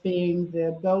as being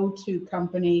the go-to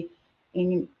company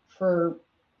for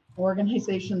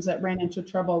organizations that ran into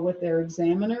trouble with their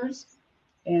examiners,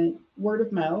 and word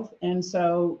of mouth. And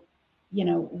so, you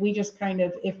know, we just kind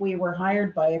of, if we were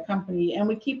hired by a company, and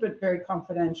we keep it very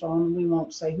confidential and we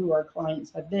won't say who our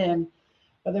clients have been,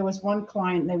 but there was one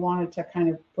client, they wanted to kind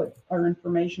of put our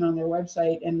information on their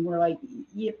website, and we're like,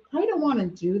 I don't want to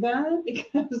do that,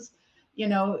 because you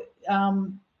know,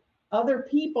 other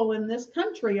people in this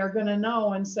country are going to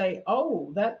know and say,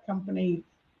 oh, that company,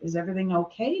 is everything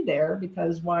okay there?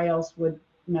 Because why else would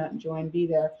Matt and Joanne be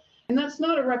there? And that's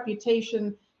not a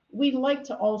reputation. We like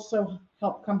to also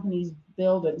help companies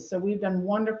build it. So we've done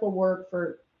wonderful work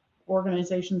for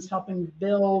organizations helping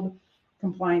build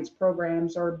compliance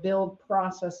programs or build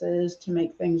processes to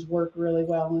make things work really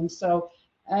well. And so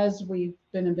as we've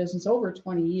been in business over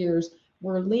 20 years,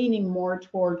 we're leaning more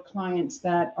toward clients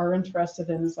that are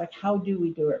interested in, is like, how do we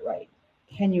do it right?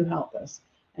 Can you help us?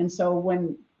 And so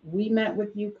when we met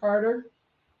with you, Carter,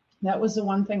 that was the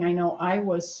one thing I know I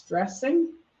was stressing.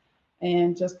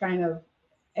 and just kind of,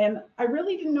 and I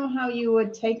really didn't know how you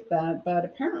would take that, but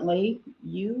apparently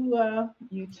you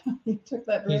took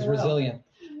that very He's well. resilient.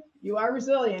 You are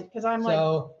resilient, because I'm like,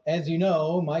 So, as you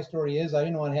know, my story is I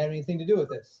didn't want to have anything to do with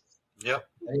this. Yep.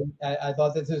 I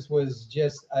thought that this was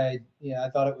just, I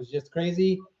thought it was just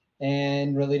crazy,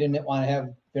 and really didn't want to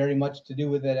have very much to do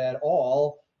with it at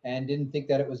all, and didn't think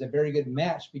that it was a very good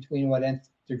match between what Nth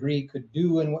Degree could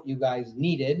do and what you guys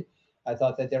needed. I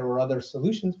thought that there were other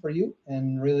solutions for you,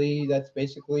 and really that's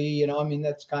basically,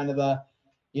 that's kind of the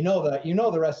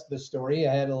rest of the story.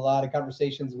 I had a lot of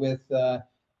conversations with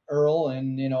Earl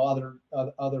and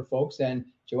other folks, and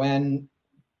Joanne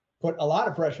put a lot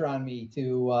of pressure on me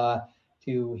to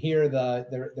hear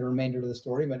the remainder of the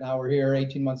story. But now we're here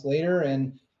 18 months later,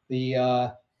 and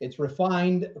it's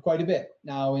refined quite a bit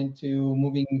now into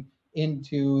moving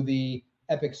into the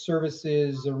Epic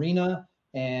Services arena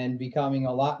and becoming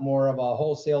a lot more of a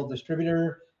wholesale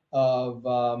distributor of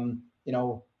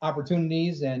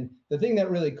opportunities. And the thing that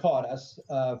really caught us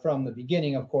from the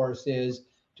beginning, of course, is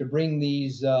to bring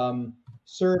these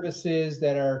services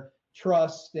that are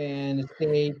trust and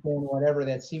estate and whatever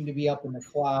that seem to be up in the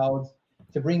clouds,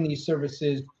 to bring these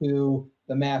services to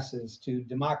the masses, to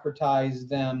democratize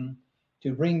them,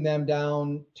 to bring them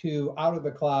down to out of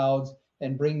the clouds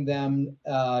and bring them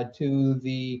to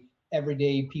the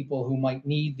everyday people who might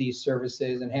need these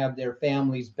services and have their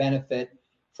families benefit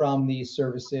from these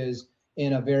services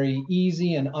in a very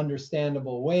easy and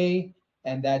understandable way.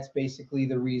 And that's basically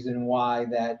the reason why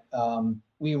that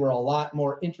we were a lot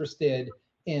more interested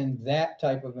in that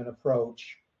type of an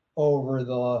approach over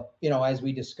the, as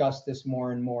we discussed this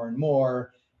more and more and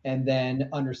more, and then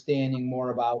understanding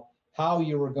more about how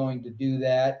you were going to do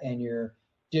that and your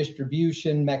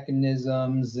distribution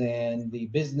mechanisms and the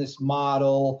business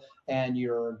model and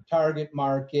your target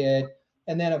market.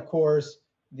 And then, of course,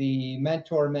 the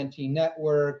mentor-mentee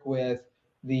network with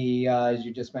the, as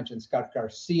you just mentioned, Scott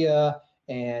Garcia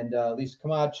and Lisa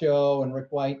Camacho and Rick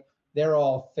White. They're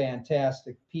all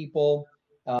fantastic people.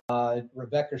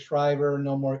 Rebecca Shriver,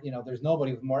 no more, there's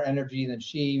nobody with more energy than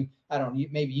she. I don't know,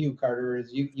 maybe you, Carter, is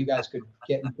you guys could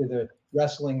get into the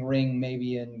wrestling ring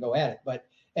maybe and go at it. But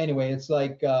anyway, it's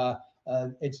like,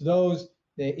 it's those,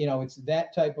 it's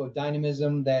that type of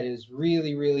dynamism that is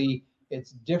really, really,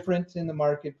 it's different in the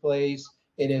marketplace.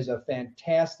 It is a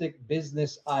fantastic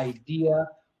business idea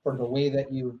for the way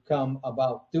that you come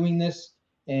about doing this.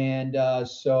 And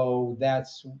so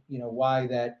that's, why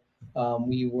that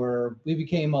we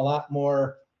became a lot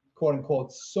more, quote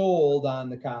unquote, sold on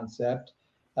the concept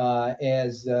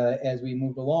as we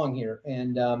moved along here.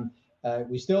 And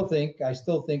I still think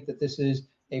that this is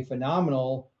a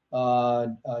phenomenal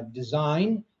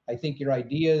design. I think your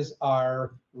ideas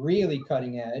are really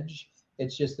cutting edge.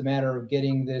 It's just a matter of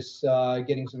getting this,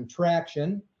 getting some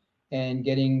traction and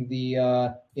getting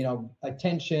the,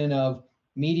 attention of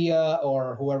media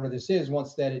or whoever this is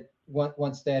once that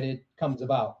it comes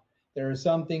about. There are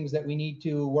some things that we need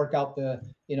to work out the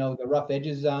rough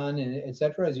edges on, and et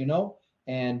cetera, as you know.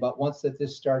 But once that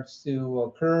this starts to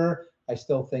occur, I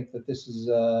still think that this is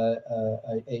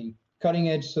a cutting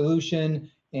edge solution.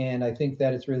 And I think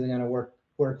that it's really going to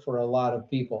work for a lot of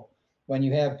people. When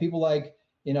you have people like,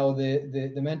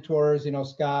 the mentors,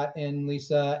 Scott and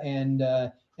Lisa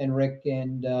and Rick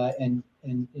and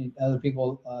other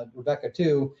people, Rebecca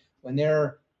too, when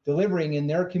they're delivering in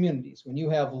their communities, when you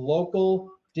have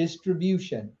local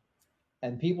distribution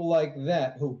and people like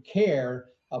that who care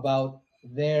about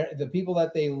the people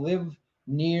that they live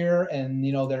near, and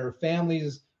their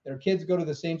families, their kids go to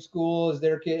the same school as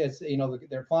their kids,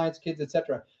 their clients' kids,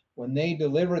 etc. When they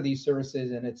deliver these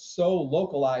services and it's so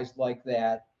localized like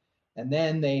that, and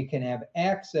then they can have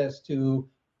access to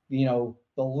the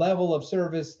level of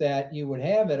service that you would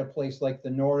have at a place like the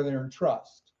Northern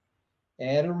Trust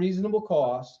at a reasonable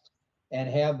cost and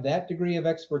have that degree of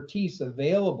expertise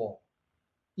available.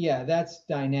 Yeah, that's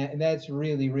dynamic. That's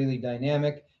really, really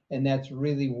dynamic. And that's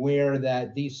really where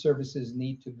these services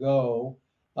need to go.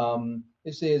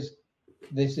 This is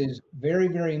very,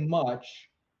 very much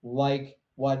like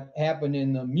what happened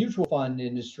in the mutual fund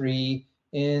industry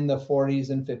in the 40s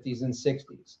and 50s and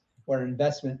 60s, where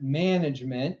investment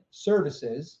management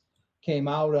services came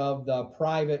out of the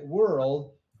private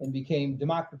world and became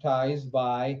democratized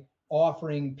by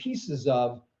offering pieces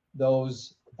of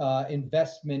those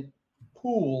investment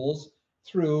pools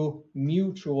through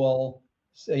mutual,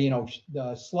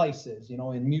 slices,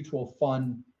 in mutual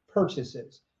fund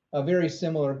purchases. A very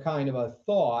similar kind of a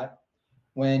thought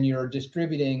when you're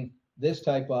distributing this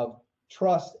type of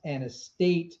trust and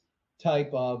estate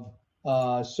type of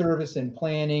service and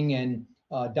planning and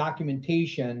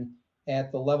documentation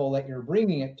at the level that you're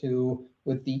bringing it to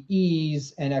with the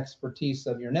ease and expertise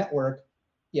of your network,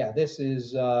 yeah, this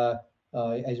is,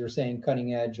 as you're saying,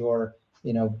 cutting edge or,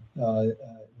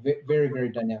 very, very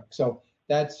dynamic. So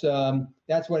that's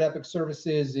what Epic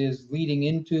Services is leading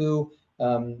into,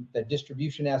 the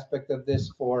distribution aspect of this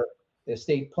for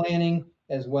estate planning,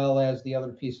 as well as the other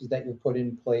pieces that you put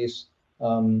in place.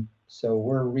 So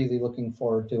we're really looking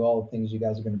forward to all the things you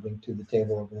guys are going to bring to the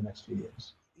table over the next few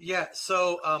years. Yeah.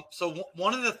 So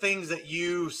one of the things that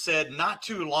you said not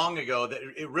too long ago that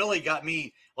it really got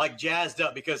me like jazzed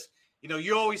up, because,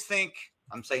 you always think,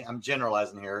 I'm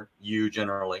generalizing here, you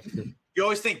generally, you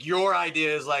always think your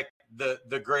idea is like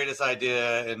the greatest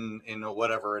idea and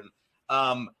whatever.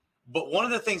 And, but one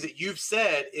of the things that you've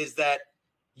said is that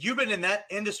you've been in that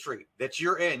industry that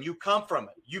you're in, you come from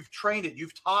it, you've trained it,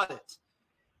 you've taught it.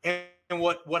 And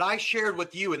what I shared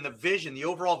with you and the vision, the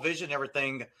overall vision,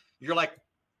 everything, you're like,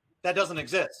 that doesn't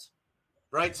exist,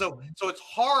 right? So it's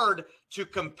hard to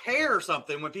compare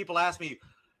something when people ask me,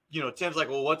 Tim's like,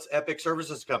 well, what's Epic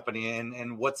Services Company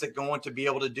and what's it going to be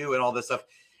able to do and all this stuff.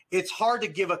 It's hard to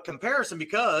give a comparison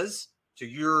because to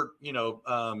your,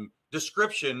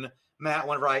 description, Matt,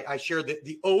 whenever I shared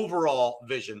the overall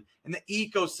vision and the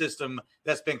ecosystem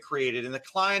that's been created and the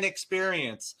client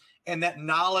experience and that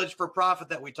knowledge for profit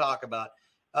that we talk about.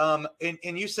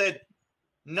 And you said,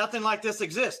 nothing like this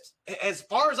exists. As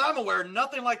far as I'm aware,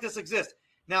 nothing like this exists.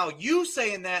 Now, you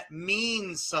saying that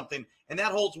means something, and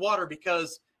that holds water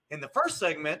because in the first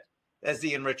segment, as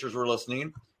the enrichers were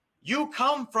listening, you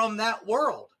come from that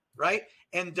world, right?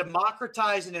 And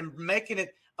democratizing and making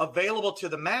it available to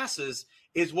the masses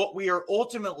is what we are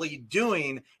ultimately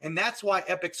doing. And that's why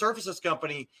Epic Services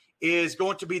Company is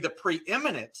going to be the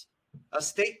preeminent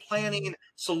estate planning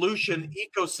solution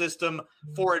ecosystem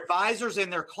for advisors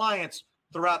and their clients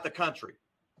throughout the country.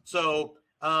 So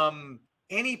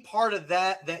any part of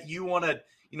that you want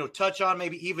to, touch on,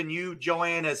 maybe even you,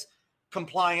 Joanne, as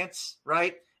compliance,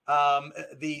 right?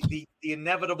 The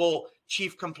inevitable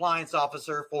chief compliance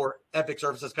officer for Epic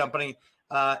Services Company.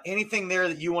 Anything there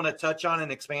that you want to touch on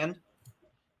and expand?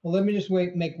 Well, let me just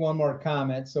make one more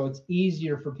comment so it's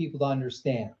easier for people to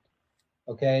understand,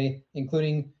 okay?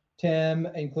 Including Tim,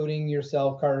 including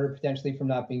yourself, Carter, potentially from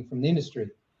not being from the industry.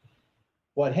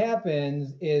 What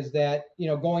happens is that,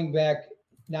 going back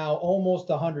now almost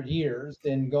 100 years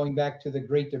and going back to the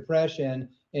Great Depression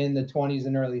in the 20s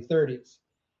and early 30s,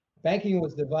 banking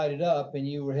was divided up and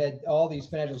you had all these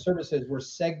financial services were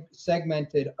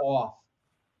segmented off.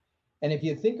 And if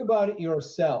you think about it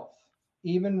yourself,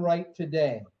 even right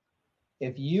today,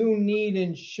 if you need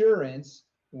insurance,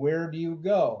 where do you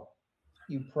go?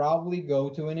 You probably go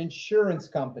to an insurance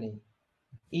company.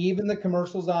 Even the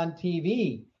commercials on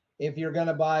TV, if you're going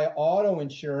to buy auto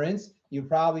insurance, you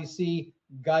probably see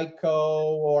Geico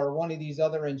or one of these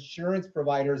other insurance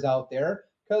providers out there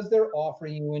because they're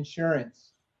offering you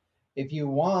insurance. If you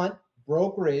want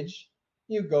brokerage,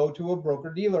 you go to a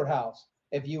broker-dealer house.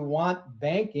 If you want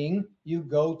banking, you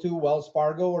go to Wells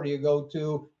Fargo or you go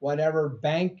to whatever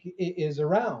bank is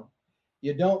around.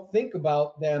 You don't think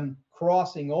about them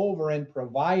crossing over and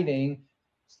providing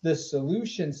the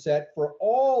solution set for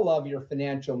all of your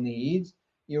financial needs.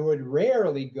 You would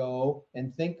rarely go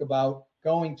and think about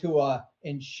going to an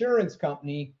insurance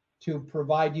company to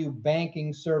provide you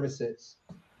banking services.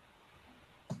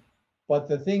 But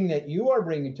the thing that you are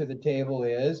bringing to the table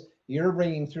is you're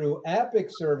bringing through Epic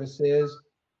Services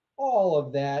all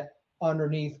of that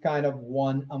underneath kind of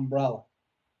one umbrella,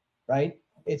 right?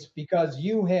 It's because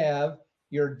you have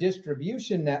your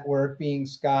distribution network being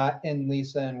Scott and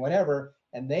Lisa and whatever,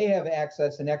 and they have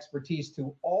access and expertise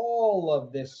to all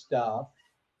of this stuff,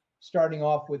 starting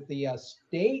off with the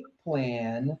estate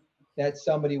plan that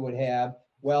somebody would have.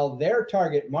 Well, their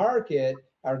target market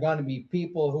are going to be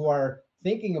people who are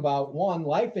thinking about, one,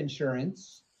 life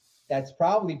insurance. That's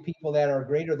probably people that are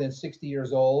greater than 60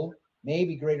 years old,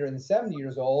 maybe greater than 70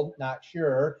 years old, not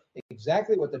sure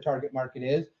exactly what the target market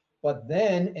is. But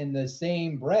then in the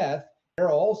same breath,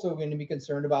 they're also going to be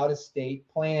concerned about estate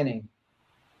planning.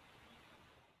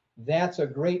 That's a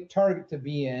great target to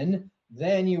be in.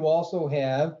 Then you also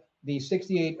have the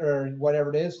 68 or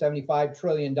whatever it is, $75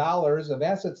 trillion of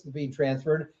assets to be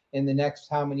transferred in the next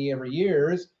how many ever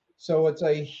years. So it's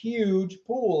a huge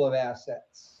pool of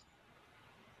assets.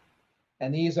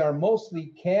 And these are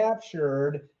mostly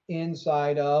captured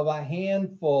inside of a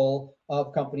handful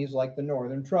of companies like the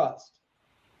Northern Trust.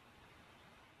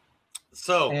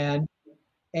 So,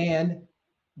 and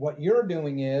what you're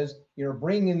doing is you're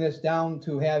bringing this down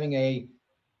to having a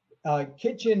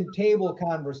kitchen table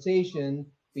conversation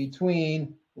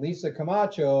between Lisa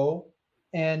Camacho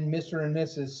and Mr. and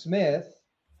Mrs. Smith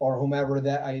or whomever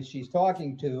that she's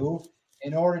talking to,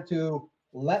 in order to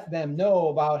let them know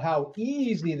about how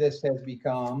easy this has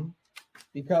become,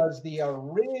 because the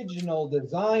original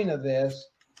design of this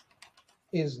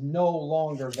is no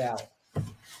longer valid.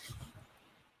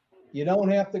 You don't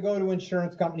have to go to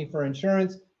insurance company for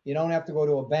insurance. You don't have to go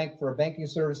to a bank for banking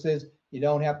services. You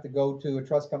don't have to go to a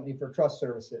trust company for trust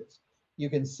services. You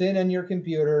can sit on your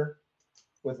computer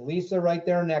with Lisa right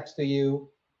there next to you,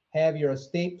 have your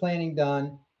estate planning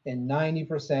done in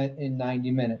 90% in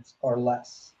 90 minutes or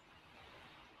less.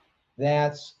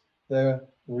 That's the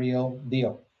real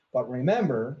deal. But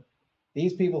remember,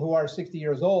 these people who are 60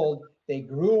 years old, they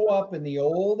grew up in the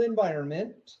old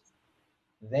environment.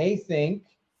 They think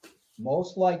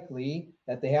most likely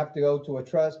that they have to go to a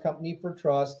trust company for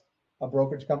trust, a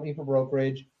brokerage company for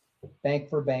brokerage, bank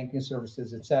for banking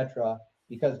services, etc.,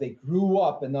 because they grew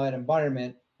up in that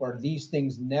environment where these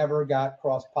things never got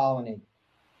cross-pollinated.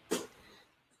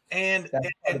 And that's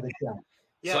part of the challenge.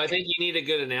 So I think you need a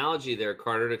good analogy there,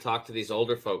 Carter, to talk to these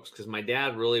older folks, because my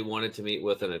dad really wanted to meet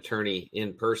with an attorney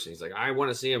in person. He's like, I want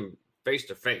to see him face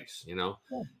to face, you know?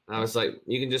 Yeah. And I was like,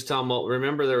 you can just tell them, well,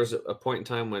 remember there was a point in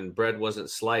time when bread wasn't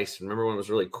sliced. Remember when it was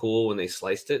really cool when they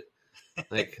sliced it?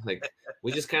 Like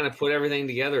we just kind of put everything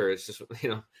together. It's just, you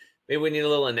know, maybe we need a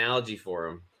little analogy for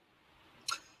them.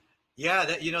 Yeah,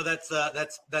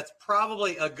 that's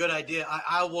probably a good idea.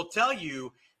 I will tell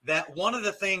you that one of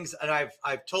the things, and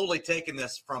I've totally taken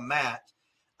this from Matt,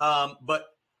 but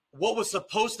what was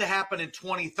supposed to happen in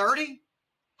 2030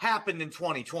 happened in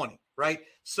 2020, right?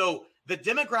 So the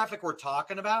demographic we're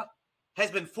talking about has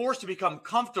been forced to become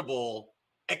comfortable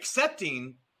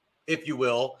accepting, if you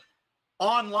will,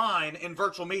 online and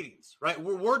virtual meetings, right?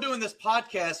 We're doing this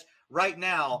podcast right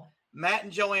now. Matt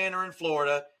and Joanne are in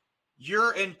Florida.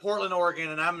 You're in Portland, Oregon,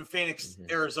 and I'm in Phoenix,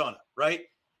 Arizona, right?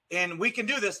 And we can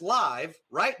do this live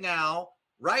right now,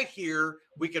 right here.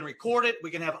 We can record it.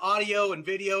 We can have audio and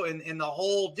video and the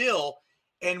whole deal.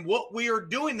 And what we are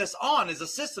doing this on is a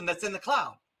system that's in the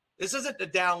cloud. This isn't a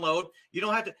download. You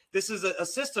don't have to. This is a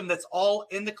system that's all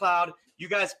in the cloud. You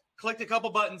guys clicked a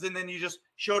couple buttons and then you just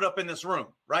showed up in this room,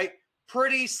 right?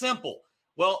 Pretty simple.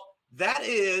 Well, that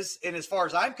is, and as far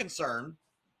as I'm concerned,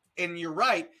 and you're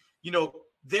right, you know,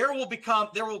 there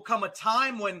will come a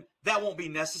time when that won't be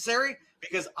necessary,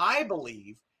 because I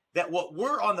believe that what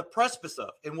we're on the precipice of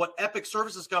and what Epic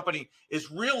Services Company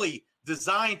is really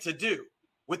designed to do,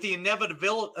 with the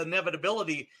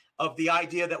inevitability of the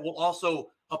idea that will also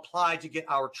apply to get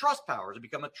our trust powers and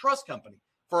become a trust company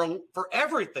for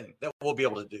everything that we'll be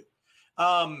able to do.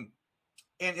 And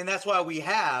that's why we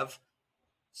have,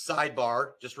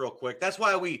 sidebar, just real quick, that's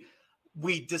why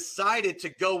we decided to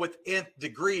go with Nth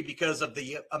Degree, because of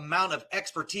the amount of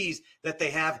expertise that they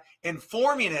have in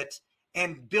forming it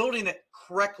and building it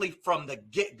correctly from the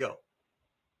get-go.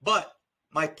 But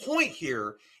my point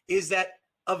here is that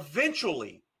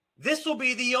eventually this will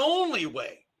be the only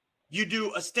way you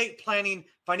do estate planning,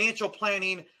 financial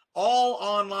planning, all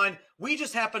online. We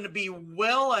just happen to be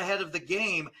well ahead of the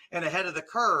game and ahead of the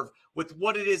curve with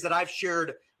what it is that I've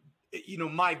shared, you know,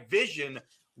 my vision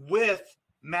with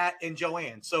Matt and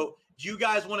Joanne. So do you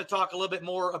guys want to talk a little bit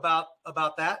more about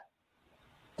that?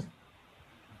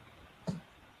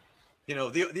 You know,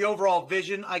 the overall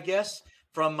vision, I guess,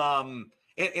 from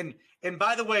and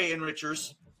by the way,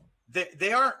 Enrichers,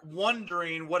 they aren't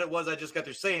wondering what it was I just got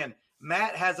through saying.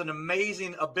 Matt has an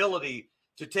amazing ability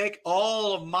to take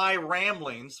all of my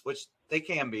ramblings, which they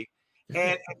can be,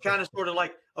 and kind of sort of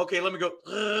like, okay, let me go,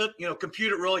 you know,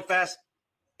 compute it really fast.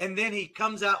 And then he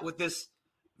comes out with this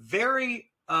very,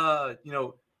 you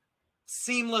know,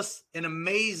 seamless and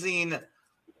amazing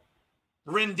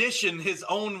rendition, his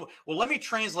own. Well, let me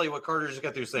translate what Carter just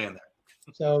got through saying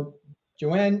there. So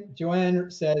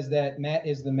Joanne says that Matt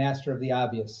is the master of the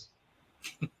obvious.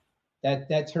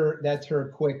 That's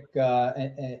her quick,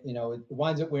 you know, the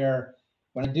ones that where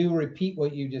when I do repeat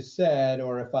what you just said,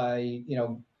 or if I,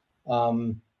 you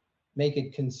know, make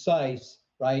it concise,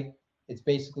 right? It's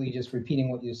basically just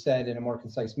repeating what you said in a more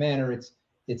concise manner.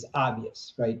 It's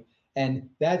obvious, right? And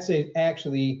that's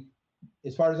actually,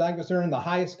 as far as I'm concerned, the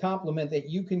highest compliment that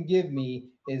you can give me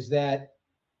is that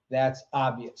that's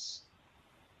obvious.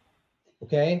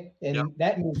 Okay? And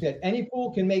that means that any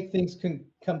fool can make things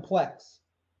complex,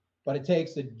 but it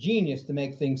takes a genius to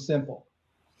make things simple.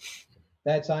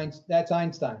 That's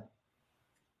Einstein.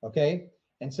 Okay?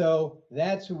 And so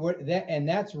that's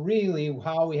really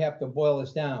how we have to boil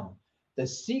this down. The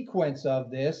sequence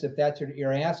of this, if that's what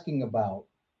you're asking about,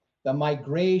 the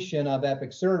migration of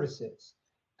Epic Services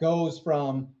goes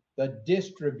from the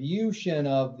distribution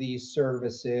of these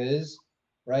services,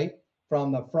 right,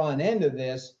 from the front end of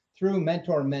this through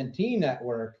mentor-mentee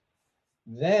network,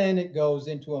 then it goes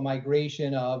into a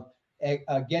migration of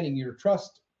getting your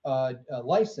trust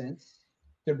license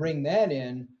to bring that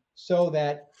in so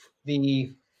that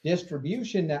the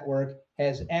distribution network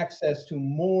has access to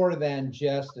more than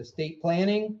just estate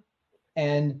planning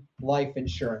and life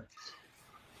insurance.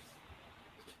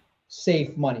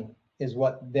 Safe money is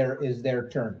what their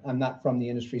term. I'm not from the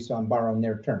industry, so I'm borrowing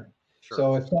their term. Sure.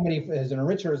 So if somebody as an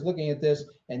enricher is looking at this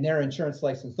and they're insurance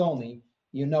licensed only,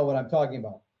 you know what I'm talking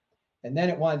about. And then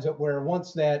it winds up where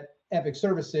once that Epic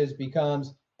Services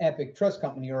becomes Epic Trust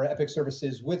Company or Epic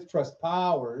Services with trust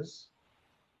powers,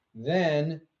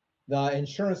 then the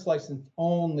insurance license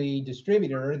only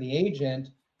distributor, the agent,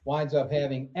 winds up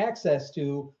having access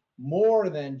to more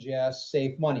than just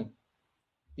safe money,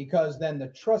 because then the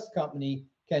trust company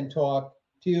can talk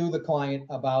to the client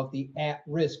about the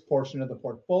at-risk portion of the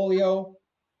portfolio,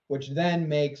 which then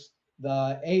makes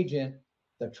the agent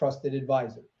the trusted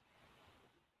advisor.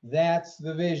 That's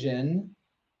the vision.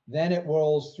 Then it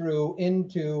rolls through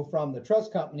into from the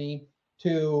trust company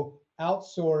to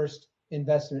outsourced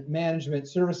investment management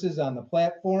services on the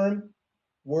platform,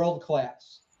 world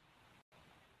class.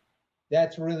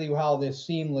 That's really how this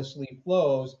seamlessly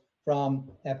flows from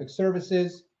Epic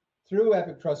Services through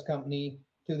Epic Trust Company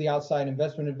to the outside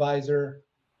investment advisor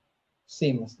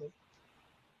seamlessly.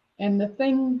 And the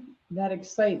thing that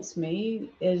excites me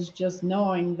is just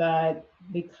knowing that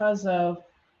because of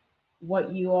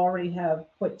what you already have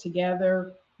put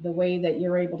together, the way that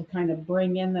you're able to kind of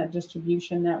bring in that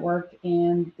distribution network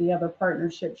and the other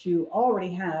partnerships you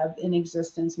already have in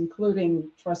existence, including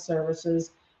trust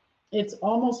services, it's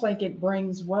almost like it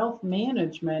brings wealth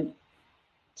management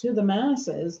to the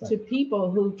masses, to people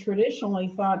who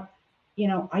traditionally thought,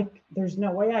 there's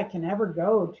no way I can ever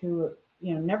go to,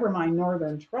 never mind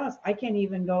Northern Trust. I can't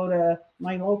even go to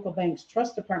my local bank's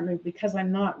trust department because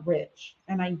I'm not rich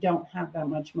and I don't have that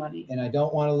much money. And I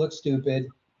don't want to look stupid,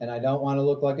 and I don't want to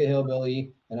look like a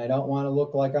hillbilly, and I don't want to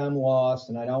look like I'm lost,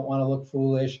 and I don't want to look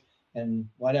foolish and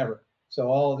whatever.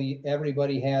 So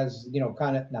everybody has,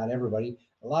 not everybody,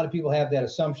 a lot of people have that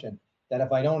assumption that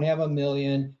if I don't have $1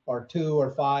 million or 2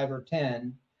 or 5 or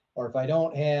 10, or if I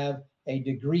don't have a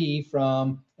degree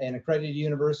from an accredited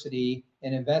university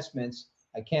in investments,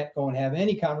 I can't go and have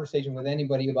any conversation with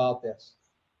anybody about this.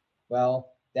 Well,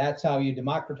 that's how you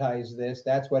democratize this.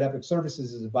 That's what Epic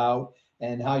Services is about,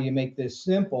 and how you make this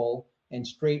simple and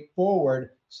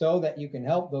straightforward so that you can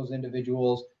help those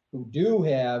individuals who do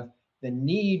have the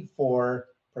need for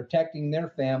protecting their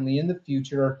family in the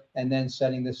future and then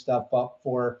setting this stuff up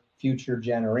for future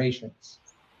generations.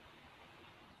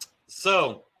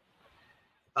 So,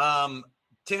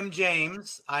 Tim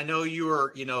James, I know you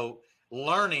were,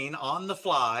 learning on the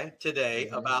fly today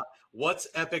about what's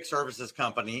Epic Services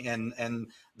Company and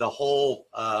the whole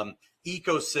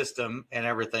ecosystem and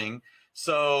everything.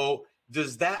 So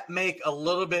does that make a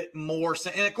little bit more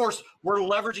sense? And of course, we're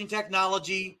leveraging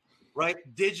technology, right?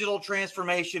 Digital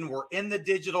transformation. We're in the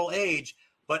digital age.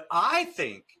 But I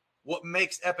think what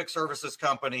makes Epic Services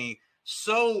Company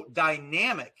so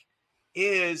dynamic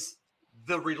is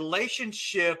the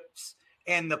relationships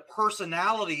and the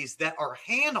personalities that are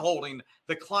hand-holding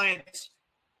the clients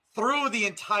through the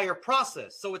entire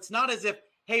process. So it's not as if,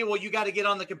 hey, well, you got to get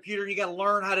on the computer, you got to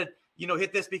learn how to,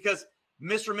 hit this, because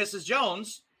Mr. and Mrs.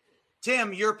 Jones,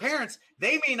 Tim, your parents,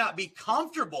 they may not be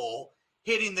comfortable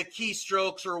hitting the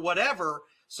keystrokes or whatever.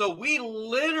 So we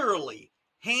literally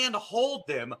hand-hold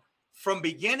them from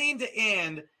beginning to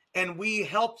end, and we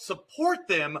help support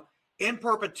them in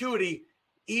perpetuity,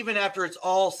 even after it's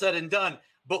all said and done.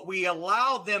 But we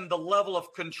allow them the level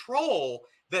of control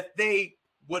that they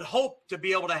would hope to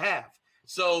be able to have.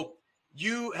 So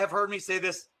you have heard me say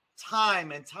this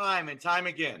time and time and time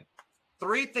again.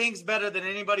 3 things better than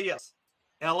anybody else: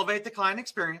 elevate the client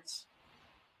experience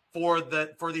for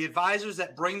the advisors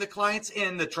that bring the clients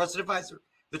in, the trusted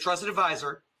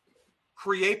advisor,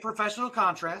 create professional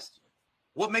contrast,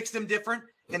 what makes them different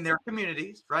in their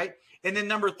communities, right? And then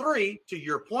number 3, to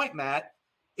your point, Matt,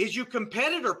 is you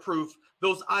competitor proof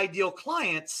those ideal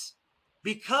clients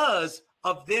because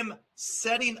of them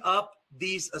setting up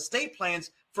these estate plans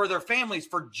for their families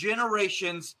for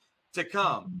generations to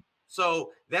come.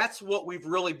 So that's what we've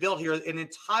really built here, an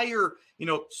entire,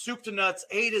 soup to nuts,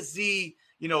 A to Z,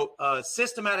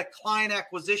 systematic client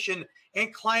acquisition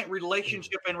and client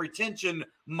relationship and retention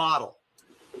model.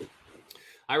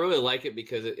 I really like it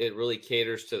because it really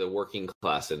caters to the working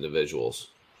class individuals.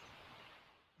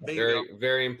 Very,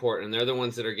 very important. They're the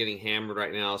ones that are getting hammered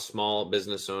right now. Small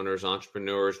business owners,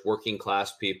 entrepreneurs, working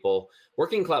class people.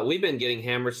 Working class, we've been getting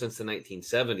hammered since the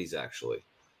 1970s, actually.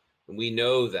 And we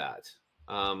know that.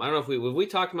 I don't know if we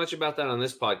talked much about that on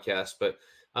this podcast, but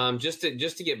just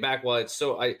to get back, while it's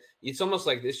almost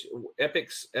like this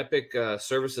Epic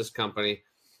Services Company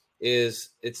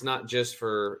it's not just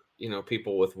for,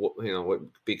 people with, what would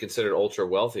be considered ultra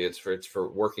wealthy. It's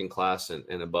for working class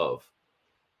and above.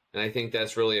 And I think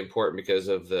that's really important because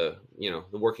of the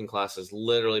working class has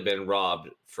literally been robbed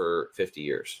for 50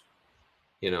 years,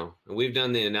 and we've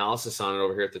done the analysis on it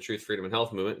over here at the Truth, Freedom, and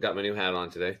Health Movement. Got my new hat on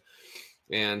today.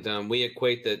 And we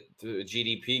equate that the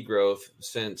GDP growth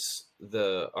since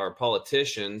our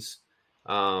politicians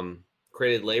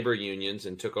created labor unions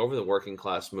and took over the working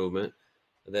class movement,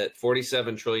 that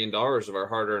 $47 trillion of our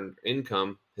hard-earned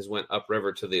income has went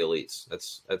upriver to the elites.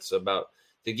 That's about,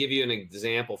 to give you an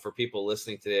example for people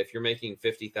listening today, if you're making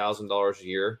 $50,000 a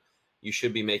year, you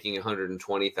should be making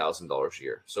 $120,000 a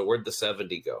year. So where'd the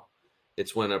 70 go?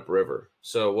 It's went upriver.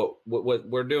 So what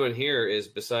we're doing here is,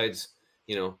 besides,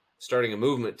 starting a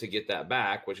movement to get that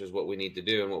back, which is what we need to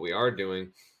do and what we are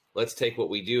doing, let's take what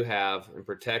we do have and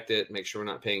protect it, make sure we're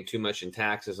not paying too much in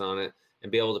taxes on it,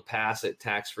 and be able to pass it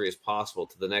tax-free as possible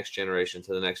to the next generation,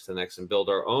 to the next, and build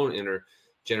our own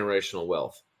intergenerational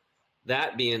wealth.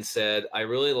 That being said, I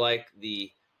really like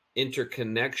the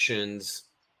interconnections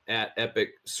at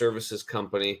Epic Services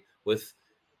Company with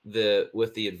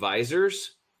the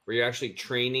advisors, where you're actually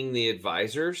training the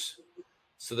advisors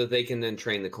so that they can then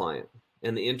train the client.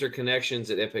 And the interconnections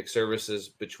at Epic Services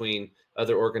between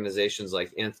other organizations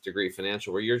like Nth Degree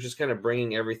Financial, where you're just kind of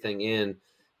bringing everything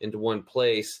into one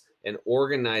place and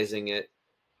organizing it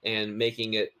and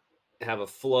making it have a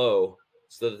flow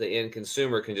so that the end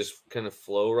consumer can just kind of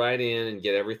flow right in and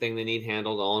get everything they need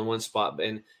handled all in one spot,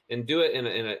 and do it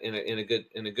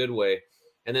in a good way.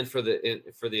 And then for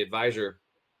the advisor,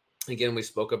 again, we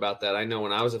spoke about that. I know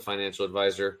when I was a financial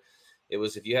advisor, it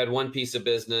was, if you had one piece of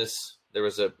business, there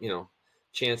was a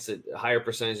higher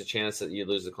percentage of chance that you'd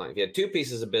lose the client. If you had two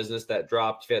pieces of business, that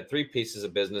dropped. If you had three pieces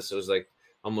of business, it was like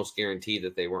almost guaranteed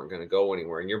that they weren't going to go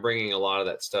anywhere. And you're bringing a lot of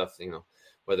that stuff,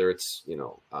 whether it's,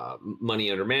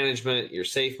 money under management, your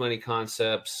safe money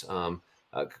concepts,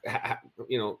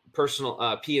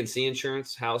 personal P&C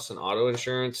insurance, house and auto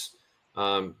insurance,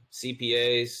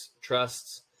 CPAs,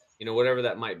 trusts, whatever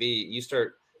that might be.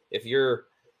 If your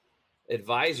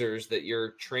advisors that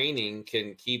you're training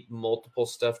can keep multiple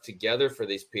stuff together for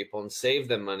these people and save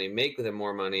them money, make them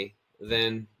more money,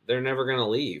 then they're never going to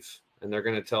leave, and they're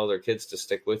going to tell their kids to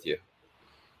stick with you.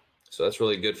 So that's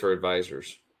really good for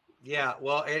advisors. Yeah,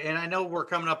 well, and I know we're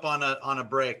coming up on a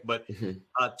break, but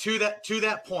to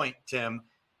that point, Tim,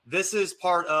 this is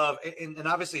part of, and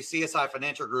obviously CSI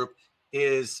Financial Group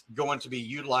is going to be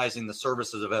utilizing the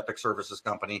services of Epic Services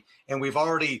Company, and we've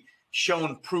already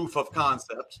shown proof of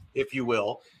concept, if you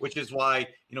will, which is why,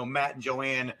 Matt and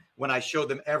Joanne, when I showed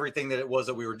them everything that it was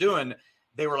that we were doing,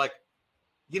 they were like,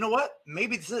 you know what,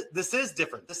 maybe this is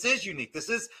different. This is unique. This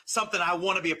is something I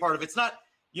want to be a part of. It's not,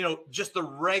 just the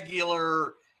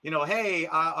regular, hey,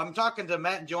 I'm talking to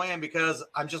Matt and Joanne because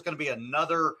I'm just going to be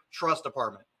another trust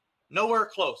department. Nowhere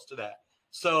close to that.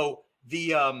 So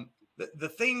the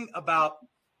thing about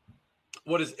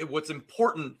what's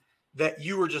important that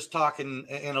you were just talking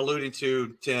and alluding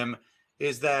to, Tim,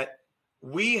 is that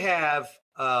we have,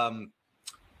 or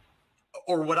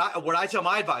what I tell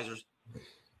my advisors,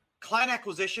 client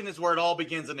acquisition is where it all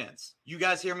begins and ends. You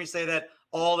guys hear me say that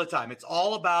all the time. It's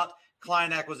all about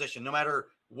client acquisition, no matter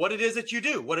what it is that you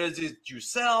do, what it is that you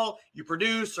sell, you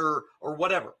produce, or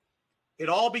whatever. It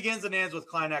all begins and ends with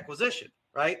client acquisition,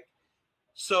 right?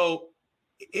 So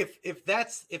if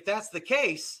that's the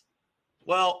case,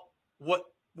 well, what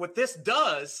this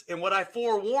does, and what I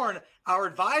forewarn our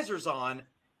advisors on,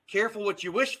 careful what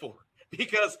you wish for,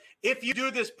 because if you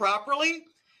do this properly,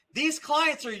 these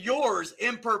clients are yours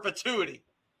in perpetuity.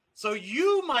 So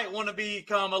you might want to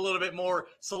become a little bit more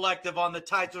selective on the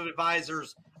types of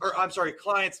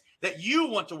clients that you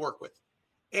want to work with.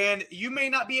 And you may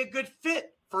not be a good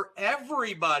fit for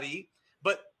everybody,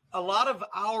 but a lot of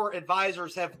our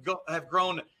advisors have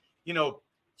grown,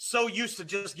 so used to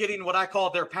just getting what I call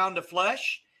their pound of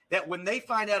flesh, that when they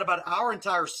find out about our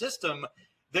entire system,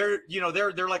 they're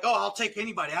like, oh, I'll take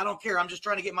anybody. I don't care. I'm just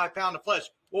trying to get my pound of flesh.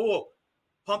 Whoa.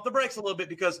 Pump the brakes a little bit,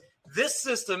 because this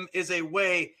system is a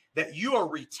way that you are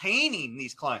retaining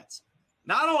these clients.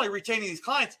 Not only retaining these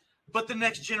clients, but the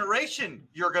next generation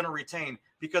you're going to retain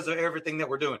because of everything that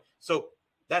we're doing. So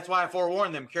that's why I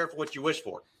forewarn them, careful what you wish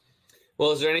for.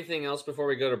 Well, is there anything else before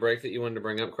we go to break that you wanted to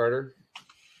bring up, Carter?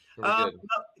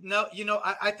 No,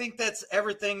 I think that's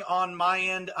everything on my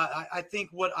end. I think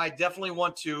what I definitely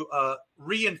want to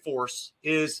reinforce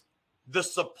is the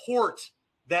support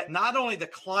that not only the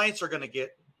clients are going to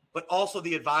get, but also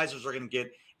the advisors are going to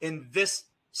get. in this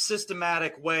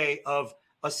systematic way of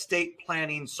estate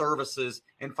planning services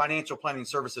and financial planning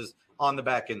services on the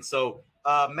back end. So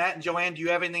Matt and Joanne, do you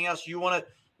have anything else you want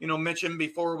to, mention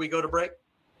before we go to break?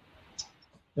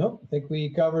 Nope, I think we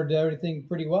covered everything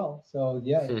pretty well. So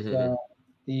yeah, it's,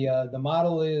 the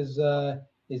model is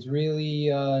really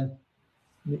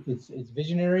it's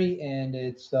visionary, and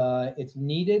it's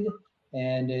needed,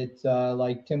 and it's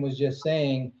like Tim was just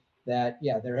saying, that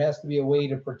there has to be a way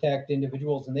to protect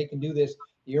individuals, and they can do this.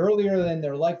 The earlier in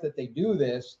their life that they do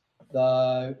this,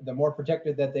 the more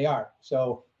protected that they are.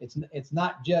 So it's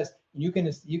not just you can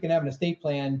have an estate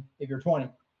plan if you're 20,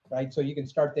 right? So you can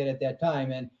start that at that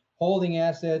time, and holding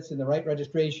assets in the right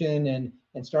registration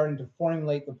and starting to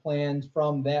formulate the plans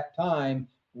from that time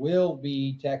will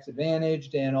be tax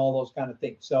advantaged and all those kind of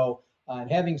things. So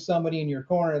having somebody in your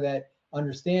corner that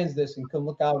understands this and can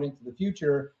look out into the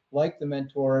future, like the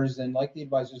mentors and like the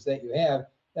advisors that you have,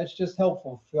 that's just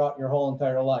helpful throughout your whole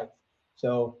entire life.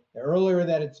 So the earlier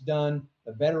that it's done,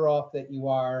 the better off that you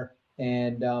are.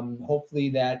 And hopefully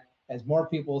that as more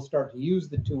people start to use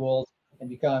the tools and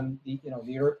become, the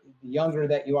younger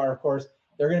that you are, of course,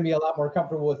 they're going to be a lot more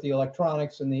comfortable with the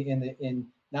electronics and in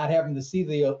not having to see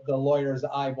the lawyer's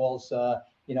eyeballs,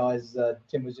 as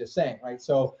Tim was just saying, right?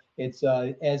 So it's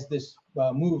as this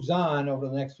moves on over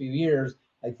the next few years,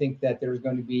 I think that there's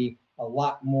going to be a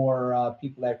lot more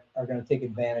people that are going to take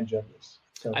advantage of this.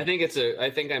 So I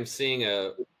think I'm seeing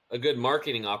a good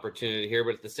marketing opportunity here,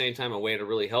 but at the same time, a way to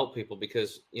really help people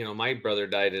because, my brother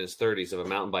died in his 30s of a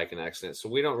mountain biking accident. So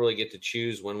we don't really get to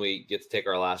choose when we get to take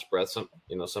our last breath.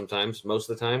 Sometimes, most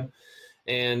of the time,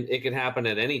 and it can happen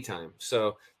at any time.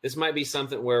 So this might be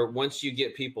something where once you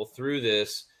get people through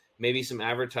this, maybe some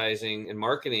advertising and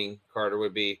marketing, Carter,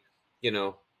 would be,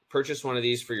 purchase one of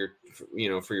these for your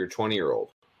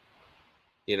 20-year-old.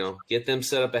 Get them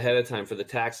set up ahead of time for the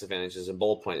tax advantages and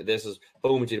bold point. This is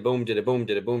boom, did a boom, did a boom,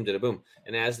 did a boom, did a boom.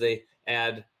 And as they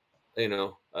add,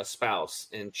 a spouse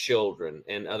and children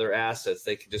and other assets,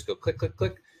 they can just go click, click,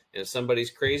 click. And if somebody's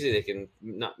crazy, they can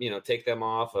not, take them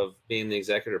off of being the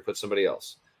executor, put somebody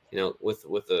else, with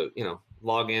a,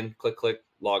 log in, click, click,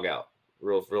 log out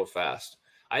real fast.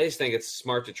 I just think it's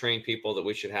smart to train people that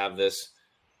we should have this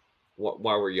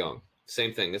while we're young.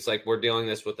 Same thing. It's like we're dealing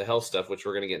this with the health stuff, which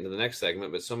we're going to get into the next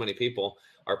segment. But so many people,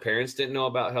 our parents didn't know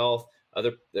about health.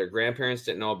 Their grandparents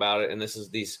didn't know about it. And this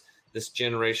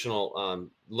generational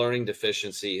learning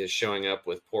deficiency is showing up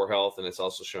with poor health. And it's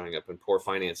also showing up in poor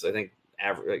finances. I think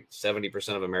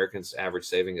 70% of Americans' average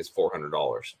saving is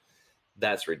 $400.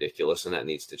 That's ridiculous. And that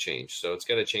needs to change. So it's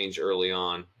got to change early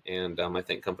on. And I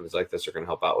think companies like this are going to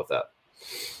help out with that.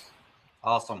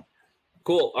 Awesome.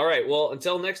 Cool. All right. Well,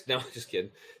 until next, no, just kidding.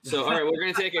 So, all right, we're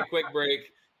going to take a quick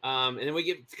break. And then we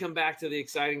get to come back to the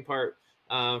exciting part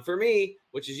for me,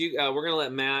 which is we're going to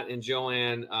let Matt and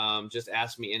Joanne just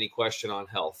ask me any question on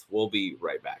health. We'll be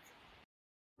right back.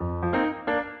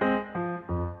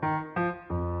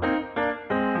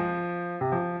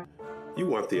 You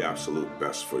want the absolute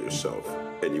best for yourself,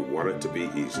 and you want it to be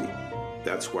easy.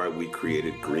 That's why we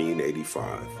created Green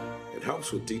 85. It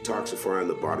helps with detoxifying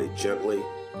the body gently.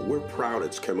 We're proud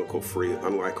it's chemical-free,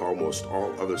 unlike almost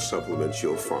all other supplements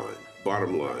you'll find.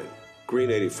 Bottom line, Green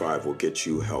 85 will get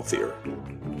you healthier.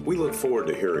 We look forward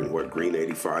to hearing what Green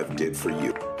 85 did for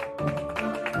you.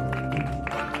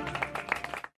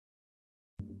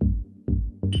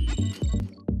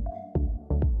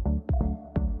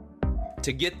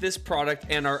 To get this product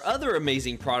and our other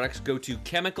amazing products, go to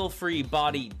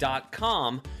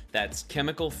chemicalfreebody.com. That's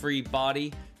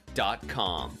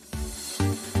chemicalfreebody.com.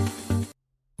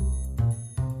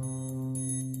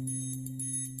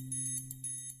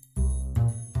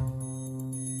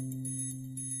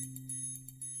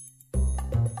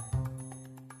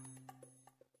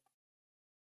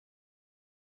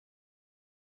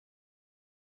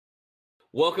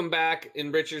 Welcome back,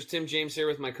 Enrichers. Tim James here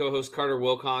with my co-host Carter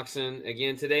Wilcoxon.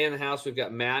 Again, today in the house, we've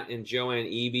got Matt and Joanne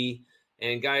Eby.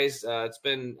 And guys, it's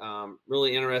been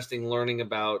really interesting learning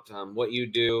about what you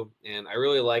do. And I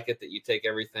really like it that you take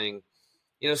everything,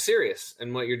 serious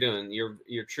in what you're doing.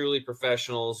 You're truly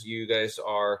professionals. You guys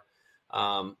are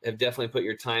have definitely put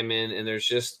your time in. And there's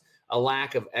just a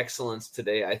lack of excellence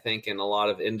today, I think, in a lot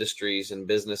of industries and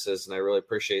businesses. And I really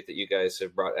appreciate that you guys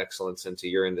have brought excellence into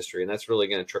your industry. And that's really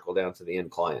going to trickle down to the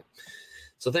end client.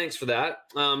 So thanks for that.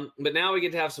 But now we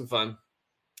get to have some fun.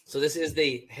 So this is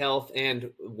the Health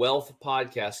and Wealth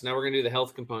podcast. Now we're going to do the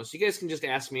health components. So you guys can just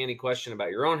ask me any question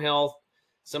about your own health,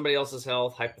 somebody else's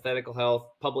health, hypothetical health,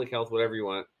 public health, whatever you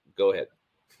want. Go ahead.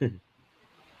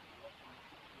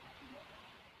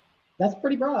 That's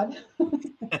pretty broad.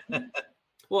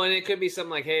 Well, and it could be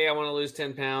something like, hey, I want to lose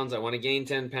 10 pounds. I want to gain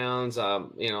 10 pounds. My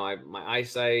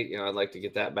eyesight, I'd like to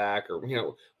get that back, or,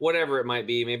 whatever it might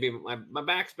be. Maybe my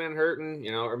back's been hurting,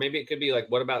 or maybe it could be like,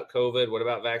 what about COVID? What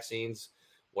about vaccines?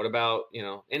 What about,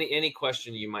 any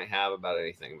question you might have about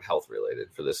anything health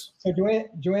related for this? So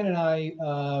Joanne and I,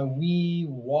 we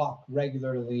walk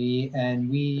regularly, and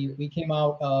we came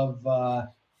out of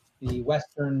the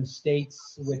western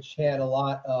states, which had a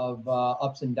lot of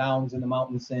ups and downs in the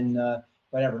mountains and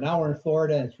whatever. Now we're in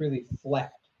Florida, and it's really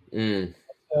flat.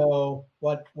 So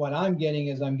what I'm getting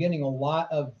is I'm getting a lot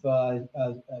of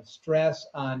stress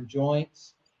on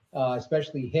joints,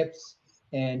 especially hips,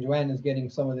 and Joanne is getting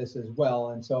some of this as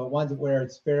well. And so ones where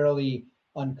it's fairly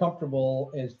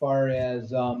uncomfortable as far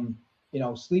as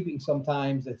sleeping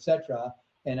sometimes, etc.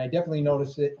 And I definitely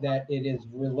notice that it is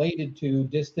related to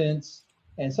distance,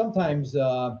 and sometimes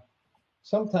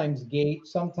gait,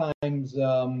 sometimes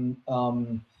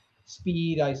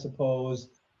speed, I suppose.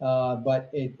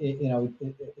 But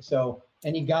so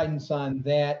any guidance on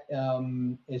that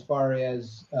as far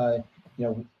as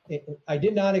I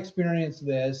did not experience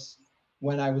this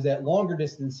when I was at longer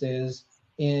distances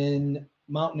in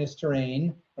mountainous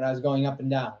terrain when I was going up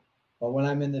and down. But when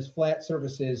I'm in this flat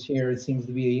surfaces here, it seems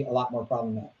to be a lot more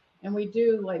problematic. And we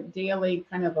do like daily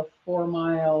kind of a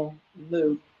 4-mile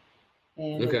loop.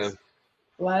 And it's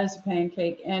flat as a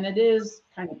pancake. And it is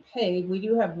kind of paved. We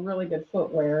do have really good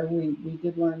footwear. We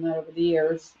did learn that over the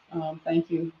years. Thank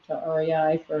you to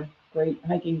REI for great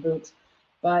hiking boots.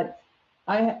 But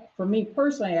for me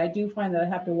personally, I do find that I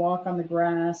have to walk on the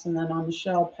grass and then on the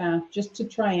shell path just to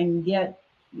try and get,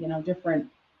 different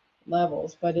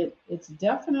levels. But it's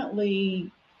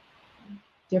definitely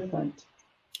different.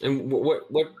 And what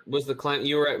was the climate?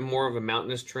 You were at more of a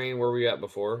mountainous terrain. Where were you at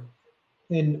before?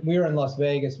 And we were in Las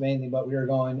Vegas mainly, but we were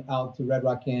going out to Red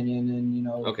Rock Canyon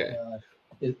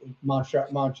and,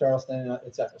 Mount Charleston,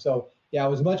 etc. So, yeah, it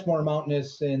was much more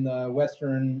mountainous in the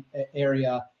western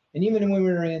area. And even when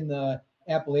we were in the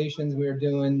Appalachians, we were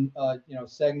doing,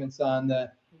 segments on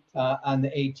the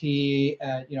AT,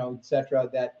 etc.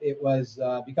 That it was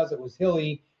because it was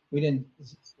hilly.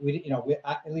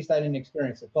 At least I didn't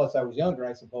experience it. Plus, I was younger,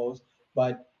 I suppose.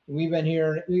 But we've been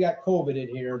here. We got COVIDed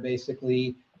here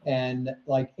basically, and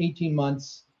like 18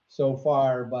 months so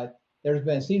far. But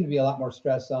seemed to be a lot more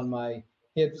stress on my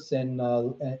hips and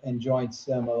joints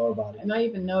in my lower body. And I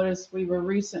even noticed we were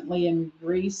recently in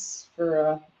Greece for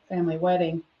a family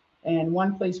wedding. And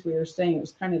one place we were staying, it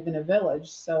was kind of in a village.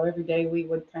 So every day we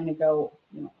would kind of go,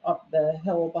 up the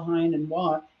hill behind and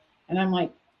walk. And I'm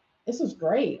like, this is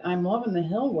great. I'm loving the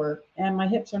hill work and my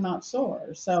hips are not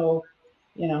sore. So,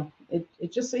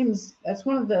 it just seems that's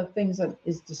one of the things that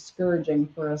is discouraging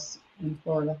for us in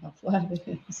Florida, how flat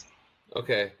it is.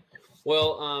 Okay.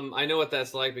 Well, I know what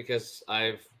that's like because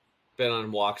I've been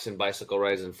on walks and bicycle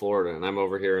rides in Florida, and I'm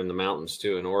over here in the mountains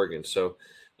too in Oregon. So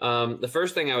the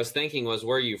first thing I was thinking was,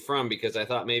 where are you from? Because I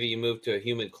thought maybe you moved to a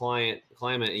humid climate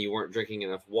and you weren't drinking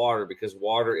enough water, because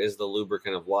water is the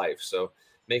lubricant of life. So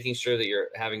making sure that you're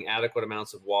having adequate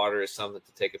amounts of water is something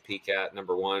to take a peek at.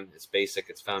 Number one, it's basic,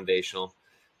 it's foundational.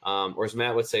 Or as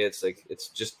Matt would say, it's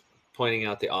just pointing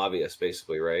out the obvious,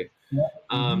 basically, right?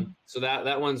 Yeah. So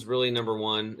that one's really number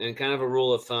one. And kind of a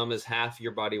rule of thumb is half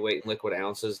your body weight in liquid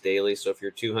ounces daily. So if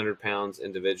you're 200 pounds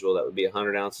individual, that would be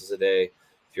 100 ounces a day.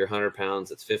 If you're 100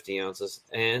 pounds, it's 50 ounces.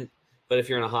 But if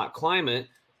you're in a hot climate,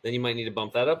 then you might need to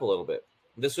bump that up a little bit.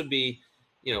 This would be,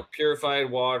 purified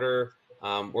water.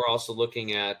 We're also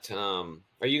looking at,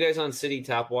 are you guys on city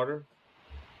tap water?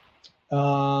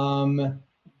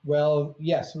 Well,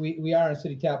 yes, we are on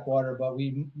city tap water, but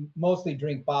we mostly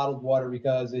drink bottled water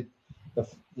because it's a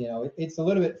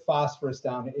little bit phosphorus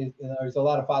down. There's a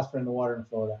lot of phosphorus in the water in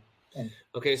Florida.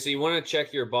 Okay, so you want to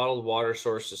check your bottled water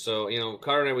sources. So,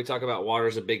 Carter and I, we talk about water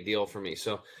is a big deal for me.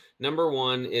 So number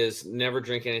one is never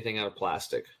drink anything out of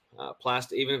plastic.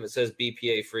 Plastic, even if it says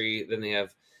BPA free, then they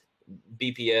have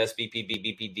BPS, BPB,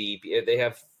 BPD. They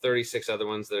have 36 other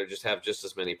ones that just have just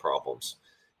as many problems.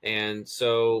 And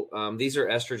so these are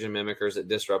estrogen mimickers that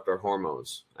disrupt our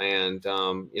hormones. And,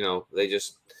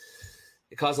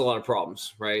 it causes a lot of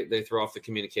problems, right? They throw off the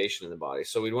communication in the body.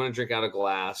 So we'd want to drink out of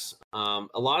glass. A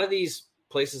lot of these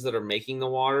places that are making the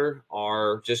water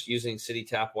are just using city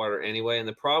tap water anyway. And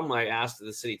the problem I asked of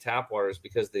the city tap water is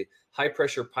because the high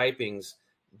pressure pipings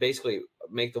basically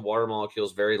make the water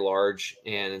molecules very large.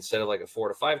 And instead of like a 4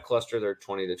 to 5 cluster, they're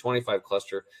 20 to 25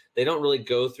 cluster. They don't really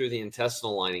go through the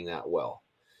intestinal lining that well.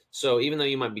 So even though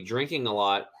you might be drinking a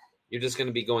lot, you're just going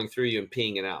to be going through you and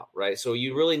peeing it out, right? So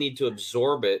you really need to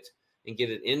absorb it and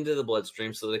get it into the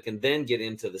bloodstream so that it can then get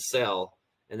into the cell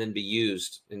and then be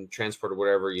used and transported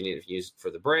wherever you need it. Used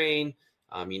for the brain,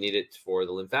 You need it for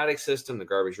the lymphatic system, the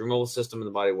garbage removal system in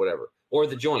the body, whatever, or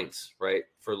the joints, right,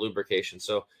 for lubrication.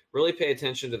 So really pay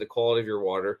attention to the quality of your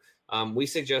water. We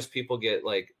suggest people get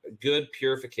like good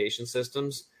purification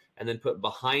systems and then put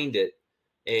behind it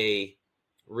a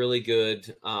really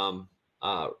good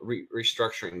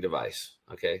restructuring device.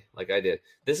 Okay. Like I did.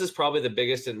 This is probably the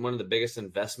biggest and one of the biggest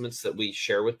investments that we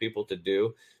share with people to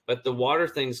do. But the water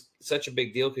thing's such a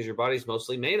big deal because your body's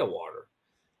mostly made of water,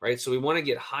 right? So we want to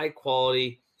get high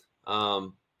quality,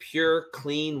 pure,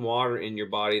 clean water in your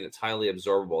body that's highly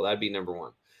absorbable. That'd be number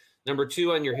one. Number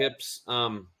two on your hips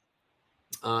and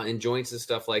joints and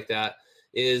stuff like that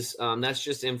is that's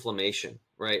just inflammation,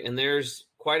 right? And there's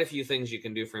quite a few things you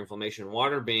can do for inflammation,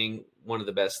 water being one of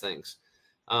the best things.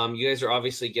 You guys are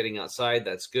obviously getting outside.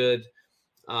 That's good.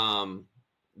 We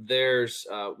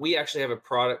actually have a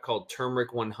product called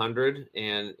Turmeric 100,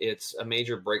 and it's a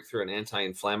major breakthrough in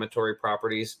anti-inflammatory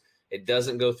properties. It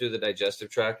doesn't go through the digestive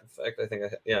tract. In fact, I think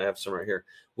I have some right here.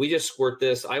 We just squirt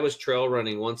this. I was trail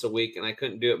running once a week, and I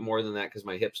couldn't do it more than that because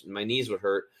my hips and my knees would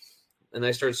hurt. And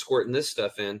I started squirting this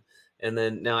stuff in, and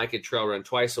then now I could trail run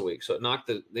twice a week. So it knocked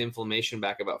the inflammation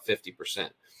back about 50%.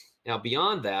 Now,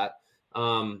 beyond that,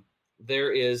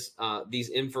 there is these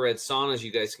infrared saunas.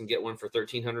 You guys can get one for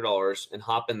 $1,300 and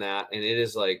hop in that, and it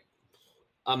is like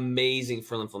amazing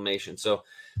for inflammation. So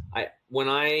when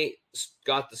I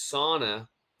got the sauna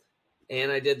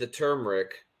and I did the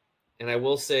turmeric, and I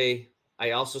will say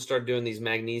I also started doing these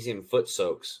magnesium foot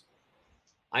soaks,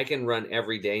 I can run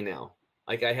every day now.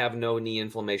 Like I have no knee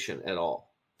inflammation at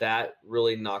all. That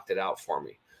really knocked it out for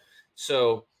me.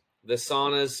 So the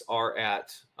saunas are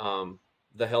at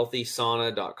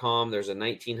thehealthysauna.com. There's a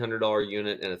 $1,900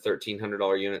 unit and a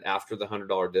 $1,300 unit after the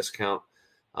 $100 discount.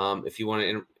 If you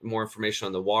want more information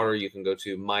on the water, you can go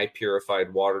to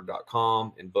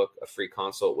mypurifiedwater.com and book a free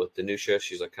consult with Danusha.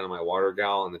 She's like kind of my water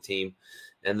gal on the team.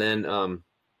 And then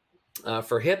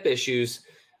for hip issues,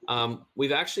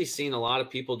 we've actually seen a lot of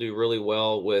people do really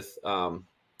well with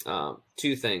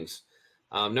two things.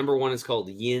 Number one is called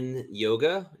yin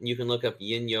yoga. You can look up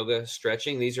yin yoga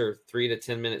stretching. These are 3 to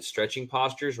 10 minute stretching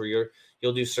postures where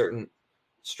you'll do certain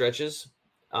stretches.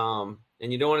 And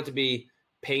you don't want it to be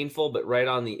painful, but right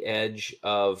on the edge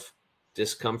of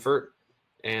discomfort.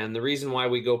 And the reason why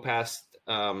we go past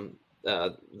the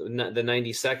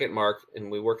 90-second mark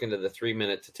and we work into the 3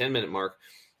 minute to 10 minute mark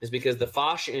is because the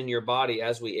fascia in your body,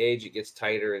 as we age, it gets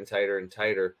tighter and tighter and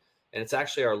tighter. And it's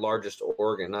actually our largest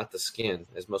organ, not the skin,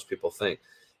 as most people think.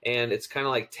 And it's kind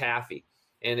of like taffy.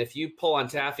 And if you pull on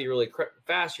taffy really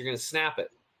fast, you're going to snap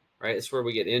it, right? It's where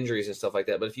we get injuries and stuff like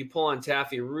that. But if you pull on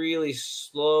taffy really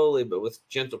slowly, but with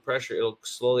gentle pressure, it'll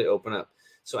slowly open up.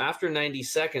 So after 90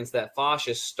 seconds, that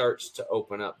fascia starts to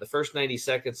open up. The first 90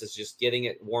 seconds is just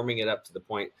warming it up to the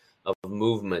point of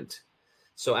movement.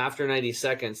 So after 90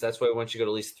 seconds, that's why we want you to go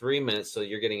to at least 3 minutes. So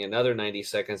you're getting another 90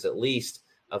 seconds at least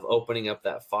of opening up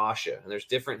that fascia. And there's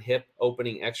different hip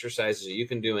opening exercises that you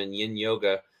can do in yin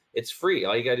yoga. It's free.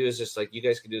 All you got to do is just like, you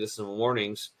guys can do this in the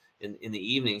mornings, in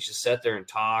the evenings, just sit there and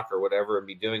talk or whatever and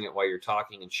be doing it while you're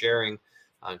talking and sharing,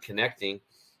 connecting.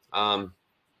 And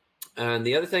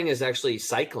the other thing is actually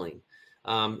cycling,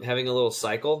 having a little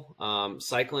cycle.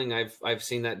 Cycling, I've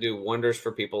seen that do wonders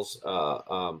for people's,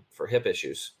 for hip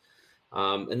issues.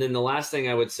 And then the last thing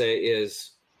I would say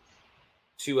is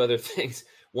two other things.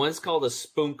 One's called a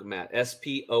spunk mat,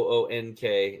 SPOONK,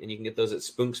 and you can get those at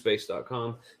spunkspace.com.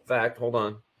 In fact, hold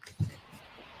on.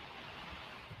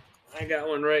 I got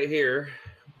one right here.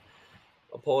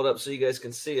 I'll pull it up so you guys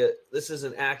can see it. This is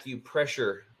an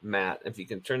acupressure mat. If you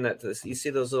can turn that to this, you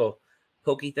see those little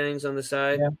pokey things on the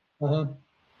side? Yeah. Uh-huh.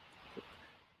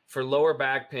 For lower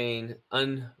back pain,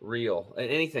 unreal. And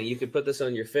anything, you could put this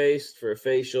on your face for a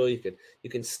facial. You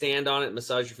can stand on it,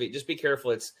 massage your feet. Just be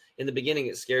careful. It's in the beginning,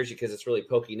 it scares you because it's really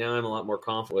pokey. Now I'm a lot more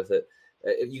confident with it.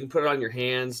 You can put it on your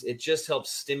hands. It just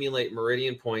helps stimulate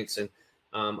meridian points. And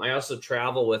I also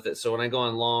travel with it. So when I go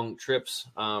on long trips,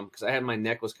 because I had my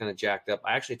neck was kind of jacked up,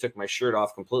 I actually took my shirt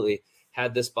off completely,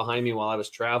 had this behind me while I was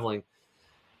traveling.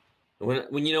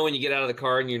 When you get out of the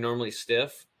car and you're normally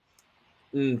stiff,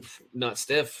 not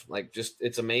stiff, like just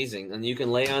it's amazing. And you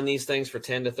can lay on these things for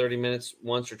 10 to 30 minutes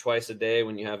once or twice a day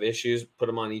when you have issues. Put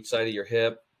them on each side of your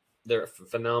hip. They're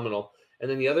phenomenal.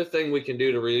 And then the other thing we can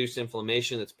do to reduce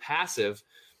inflammation that's passive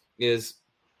is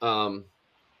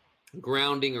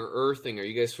grounding or earthing. Are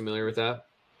you guys familiar with that?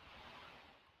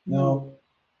 No.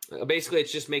 Basically,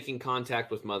 it's just making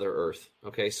contact with Mother Earth.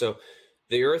 Okay, so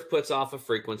the Earth puts off a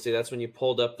frequency. That's when you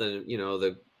pulled up your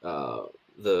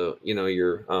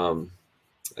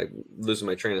I'm losing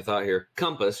my train of thought here.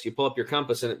 Compass. You pull up your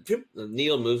compass and the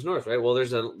needle moves north, right? Well,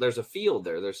 there's a field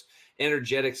there. There's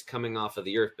energetics coming off of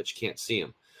the earth, but you can't see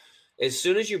them. As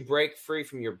soon as you break free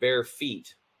from your bare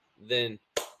feet, then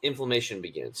inflammation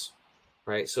begins,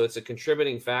 right? So it's a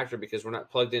contributing factor because we're not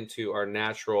plugged into our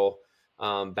natural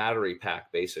battery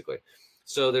pack, basically.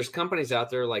 So there's companies out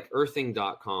there like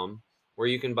earthing.com where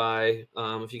you can buy,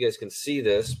 if you guys can see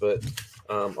this, but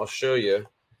I'll show you.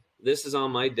 This is on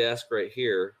my desk right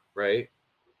here, right?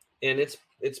 And it's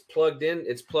plugged in.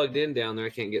 It's plugged in down there.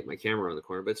 I can't get my camera on the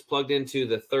corner, but it's plugged into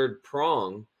the third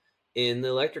prong in the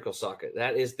electrical socket.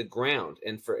 That is the ground.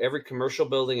 And for every commercial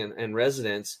building and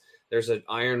residence, there's an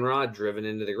iron rod driven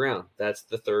into the ground. That's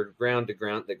the third ground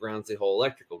that grounds the whole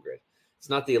electrical grid. It's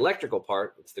not the electrical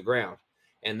part, it's the ground.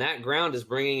 And that ground is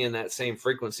bringing in that same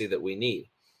frequency that we need.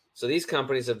 So these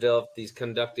companies have developed these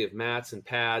conductive mats and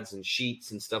pads and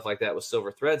sheets and stuff like that with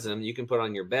silver threads in them. You can put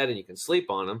on your bed and you can sleep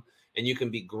on them, and you can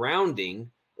be grounding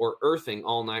or earthing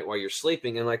all night while you're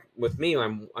sleeping. And like with me,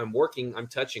 I'm working, I'm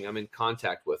touching, I'm in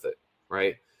contact with it,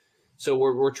 right? So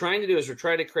what we're trying to do is we're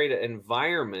trying to create an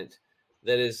environment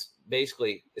that is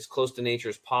basically as close to nature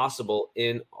as possible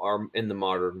in the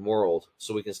modern world,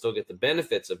 so we can still get the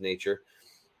benefits of nature.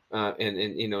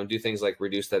 And do things like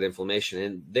reduce that inflammation.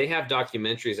 And they have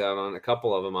documentaries out on a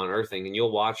couple of them on earthing, and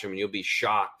you'll watch them and you'll be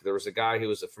shocked. There was a guy who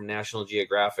was from National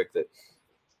Geographic that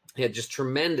had just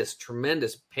tremendous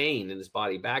pain in his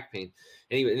body, back pain.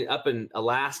 And he was up in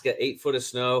Alaska, 8 foot of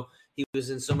snow. He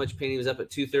was in so much pain. He was up at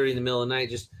 2:30 in the middle of the night,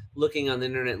 just looking on the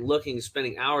internet,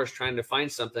 spending hours trying to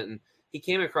find something. And he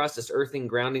came across this earthing,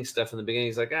 grounding stuff in the beginning.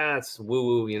 He's like, it's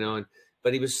woo woo,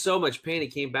 but he was so much pain. He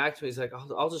came back to me. He's like,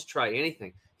 I'll just try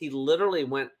anything. He literally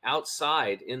went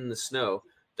outside in the snow,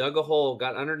 dug a hole,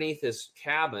 got underneath his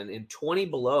cabin in 20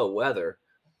 below weather,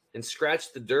 and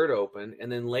scratched the dirt open,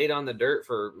 and then laid on the dirt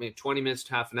for maybe 20 minutes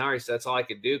to half an hour. He said that's all I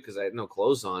could do because I had no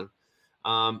clothes on.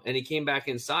 And he came back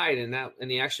inside,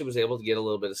 and he actually was able to get a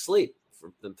little bit of sleep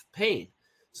for the pain.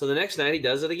 So the next night he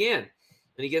does it again,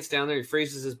 and he gets down there, he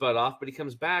freezes his butt off, but he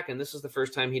comes back, and this is the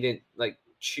first time he didn't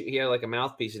he had like a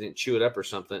mouthpiece, he didn't chew it up or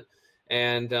something.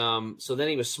 And so then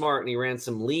he was smart, and he ran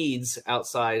some leads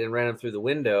outside and ran them through the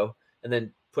window, and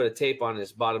then put a tape on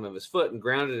his bottom of his foot and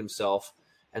grounded himself.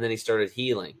 And then he started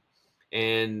healing.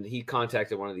 And he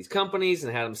contacted one of these companies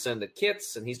and had them send the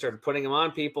kits, and he started putting them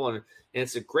on people. And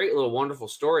it's a great little wonderful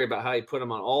story about how he put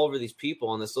them on all over these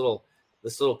people in this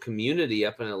little community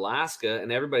up in Alaska,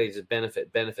 and everybody just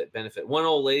benefit. One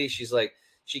old lady, she's like,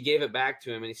 she gave it back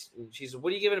to him, and she said,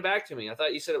 "What are you giving it back to me? I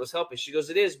thought you said it was helping." She goes,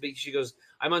 "It is." But she goes,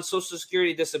 "I'm on Social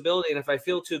Security disability, and if I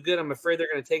feel too good, I'm afraid they're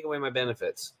going to take away my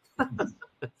benefits."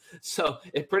 So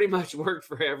it pretty much worked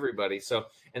for everybody. So,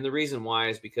 and the reason why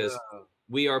is because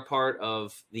we are part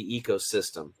of the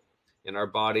ecosystem, and our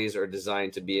bodies are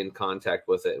designed to be in contact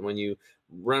with it. And when you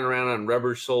run around on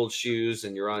rubber-soled shoes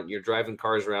and you're driving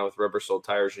cars around with rubber-soled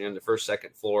tires, and you're on the first,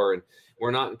 second floor, and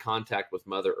we're not in contact with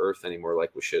Mother Earth anymore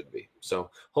like we should be.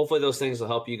 So hopefully those things will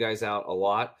help you guys out a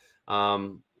lot.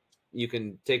 You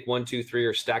can take 1, 2, 3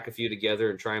 or stack a few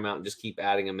together and try them out and just keep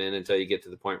adding them in until you get to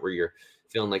the point where you're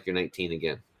feeling like you're 19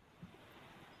 again.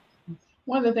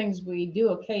 One of the things we do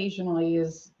occasionally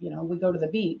is, we go to the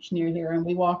beach near here and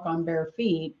we walk on bare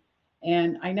feet.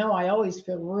 And I know I always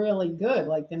feel really good.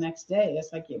 Like the next day,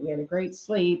 it's like we had a great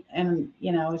sleep. And,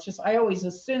 it's just, I always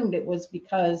assumed it was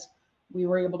because we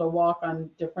were able to walk on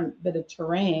different bit of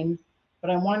terrain. But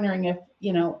I'm wondering if,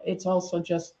 it's also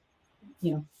just,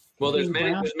 Well, there's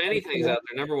many things out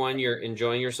there. Number one, you're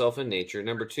enjoying yourself in nature.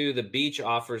 Number two, the beach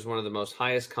offers one of the most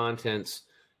highest contents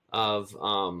of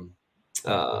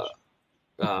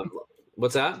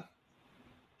what's that?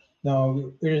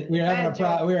 No, we're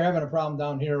having a problem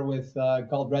down here with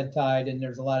called red tide, and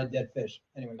there's a lot of dead fish.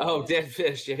 Anyway. Oh, dead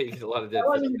fish! Yeah, you get a lot of dead. That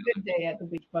wasn't a good day at the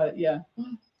beach, but yeah.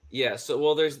 Yeah.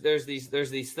 So there's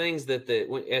these things that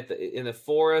in the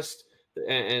forest,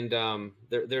 and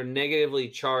they're negatively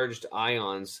charged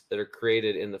ions that are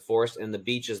created in the forest, and the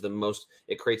beach is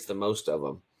it creates the most of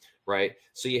them, right?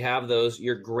 So you have those.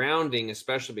 You're grounding,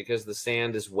 especially because the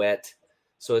sand is wet,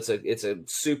 so it's a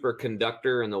super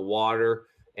conductor in the water.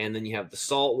 And then you have the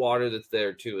salt water that's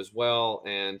there too as well.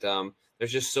 And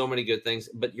there's just so many good things.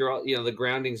 But the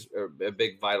groundings are a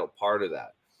big vital part of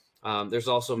that. There's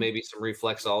also maybe some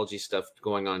reflexology stuff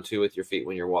going on too with your feet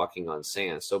when you're walking on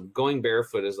sand. So going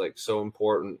barefoot is like so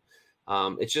important.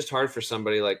 It's just hard for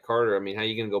somebody like Carter. I mean, how are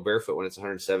you going to go barefoot when it's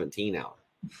 117 out?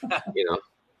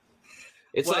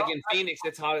 It's like in Phoenix,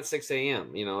 it's hot at 6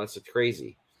 a.m. It's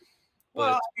crazy.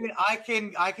 Well, I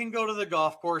can go to the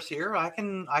golf course here. I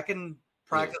can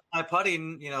practice my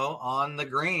putting, on the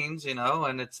greens,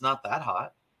 and it's not that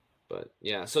hot. But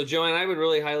yeah, so Joanne, I would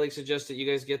really highly suggest that you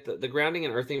guys get the grounding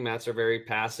and earthing mats are very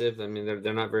passive. I mean,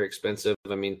 they're not very expensive.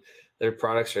 I mean, their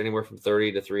products are anywhere from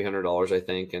 $30 to $300, I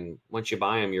think. And once you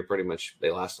buy them, they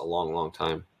last a long, long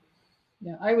time.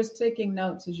 Yeah, I was taking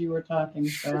notes as you were talking,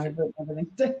 so I wrote everything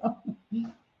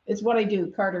down. It's what I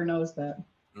do. Carter knows that.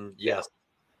 Yes.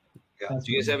 Yeah.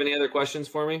 Do you guys have any other questions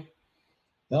for me?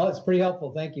 No, it's pretty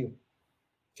helpful. Thank you.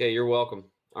 Okay, you're welcome.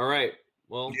 All right.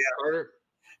 Well, Carter.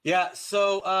 Yeah.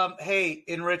 So, hey,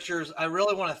 Enrichers, I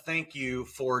really want to thank you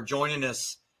for joining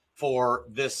us for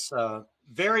this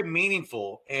very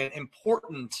meaningful and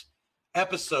important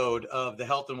episode of the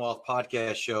Health and Wealth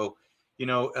Podcast Show. You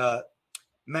know,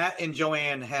 Matt and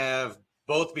Joanne have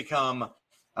both become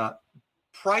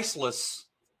priceless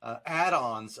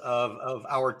add-ons of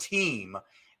our team,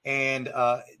 and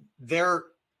their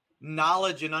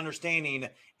knowledge and understanding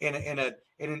in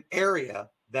an area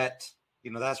that,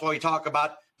 you know, that's why we talk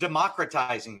about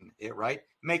democratizing it, right?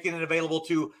 Making it available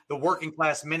to the working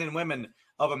class men and women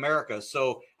of America.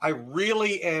 So I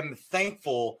really am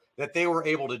thankful that they were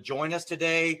able to join us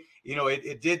today. You know,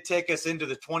 it did take us into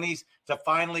the 20s to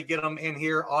finally get them in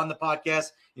here on the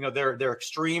podcast. You know, they're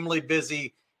extremely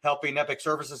busy helping Epic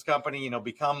Services Company, you know,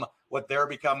 become what they're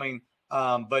becoming.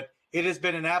 But it has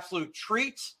been an absolute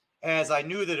treat, as I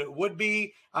knew that it would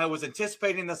be. I was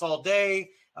anticipating this all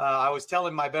day. I was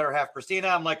telling my better half, Christina,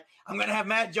 I'm like, I'm going to have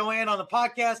Matt and Joanne on the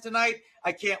podcast tonight.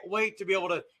 I can't wait to be able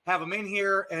to have them in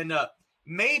here. And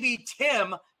maybe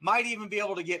Tim might even be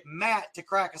able to get Matt to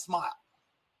crack a smile.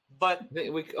 But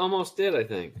we almost did, I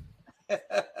think.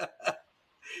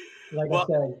 Like I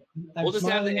said, we'll just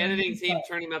have the editing team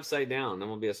turn him upside down. Then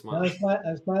we'll be a smile.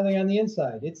 I'm smiling on the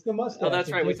inside. It's the mustache. Oh,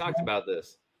 that's right. We talked about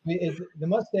this. The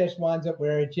mustache winds up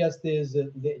where it just is,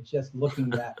 just looking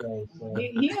that way. So.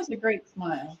 He has a great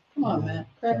smile. Come on, Matt.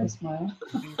 Crack a smile.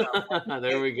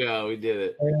 There we go. We did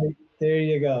it. There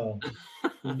you go.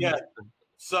 Yeah.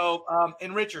 So,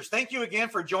 Enrichers, thank you again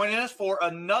for joining us for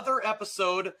another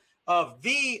episode of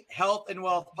the Health and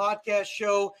Wealth Podcast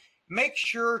Show. Make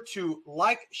sure to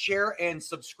like, share, and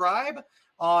subscribe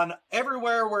on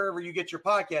everywhere, wherever you get your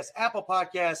podcasts, Apple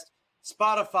Podcast,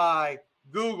 Spotify,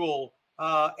 Google,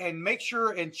 and make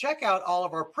sure and check out all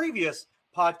of our previous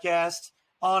podcasts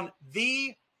on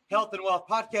the Health and Wealth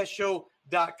Podcast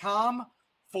Show.com.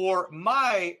 For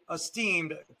my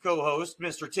esteemed co-host,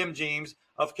 Mr. Tim James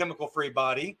of Chemical Free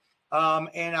Body,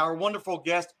 and our wonderful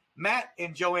guest, Matt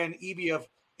and Joanne Eby of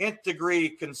Nth Degree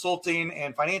Consulting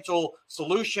and Financial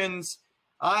Solutions.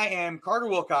 I am Carter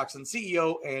Wilcoxon,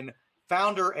 CEO and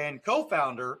founder and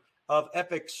co-founder of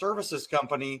Epic Services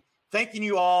Company. Thanking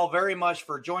you all very much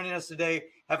for joining us today.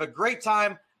 Have a great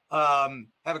time. Have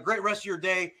a great rest of your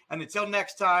day. And until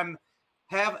next time,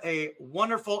 have a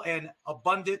wonderful and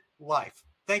abundant life.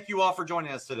 Thank you all for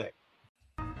joining us today.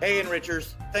 Hey,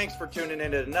 Enrichers. Thanks for tuning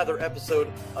in to another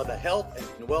episode of the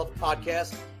Health and Wealth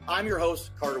Podcast. I'm your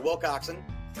host, Carter Wilcoxon.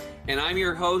 And I'm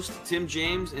your host, Tim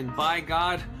James. And by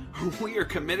God, we are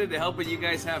committed to helping you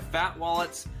guys have fat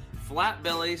wallets, flat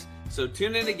bellies. So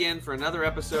tune in again for another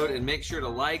episode and make sure to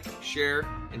like, share,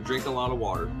 and drink a lot of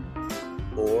water.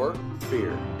 Or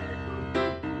beer.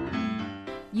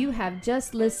 You have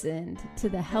just listened to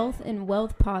the Health and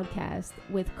Wealth Podcast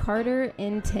with Carter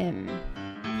and Tim.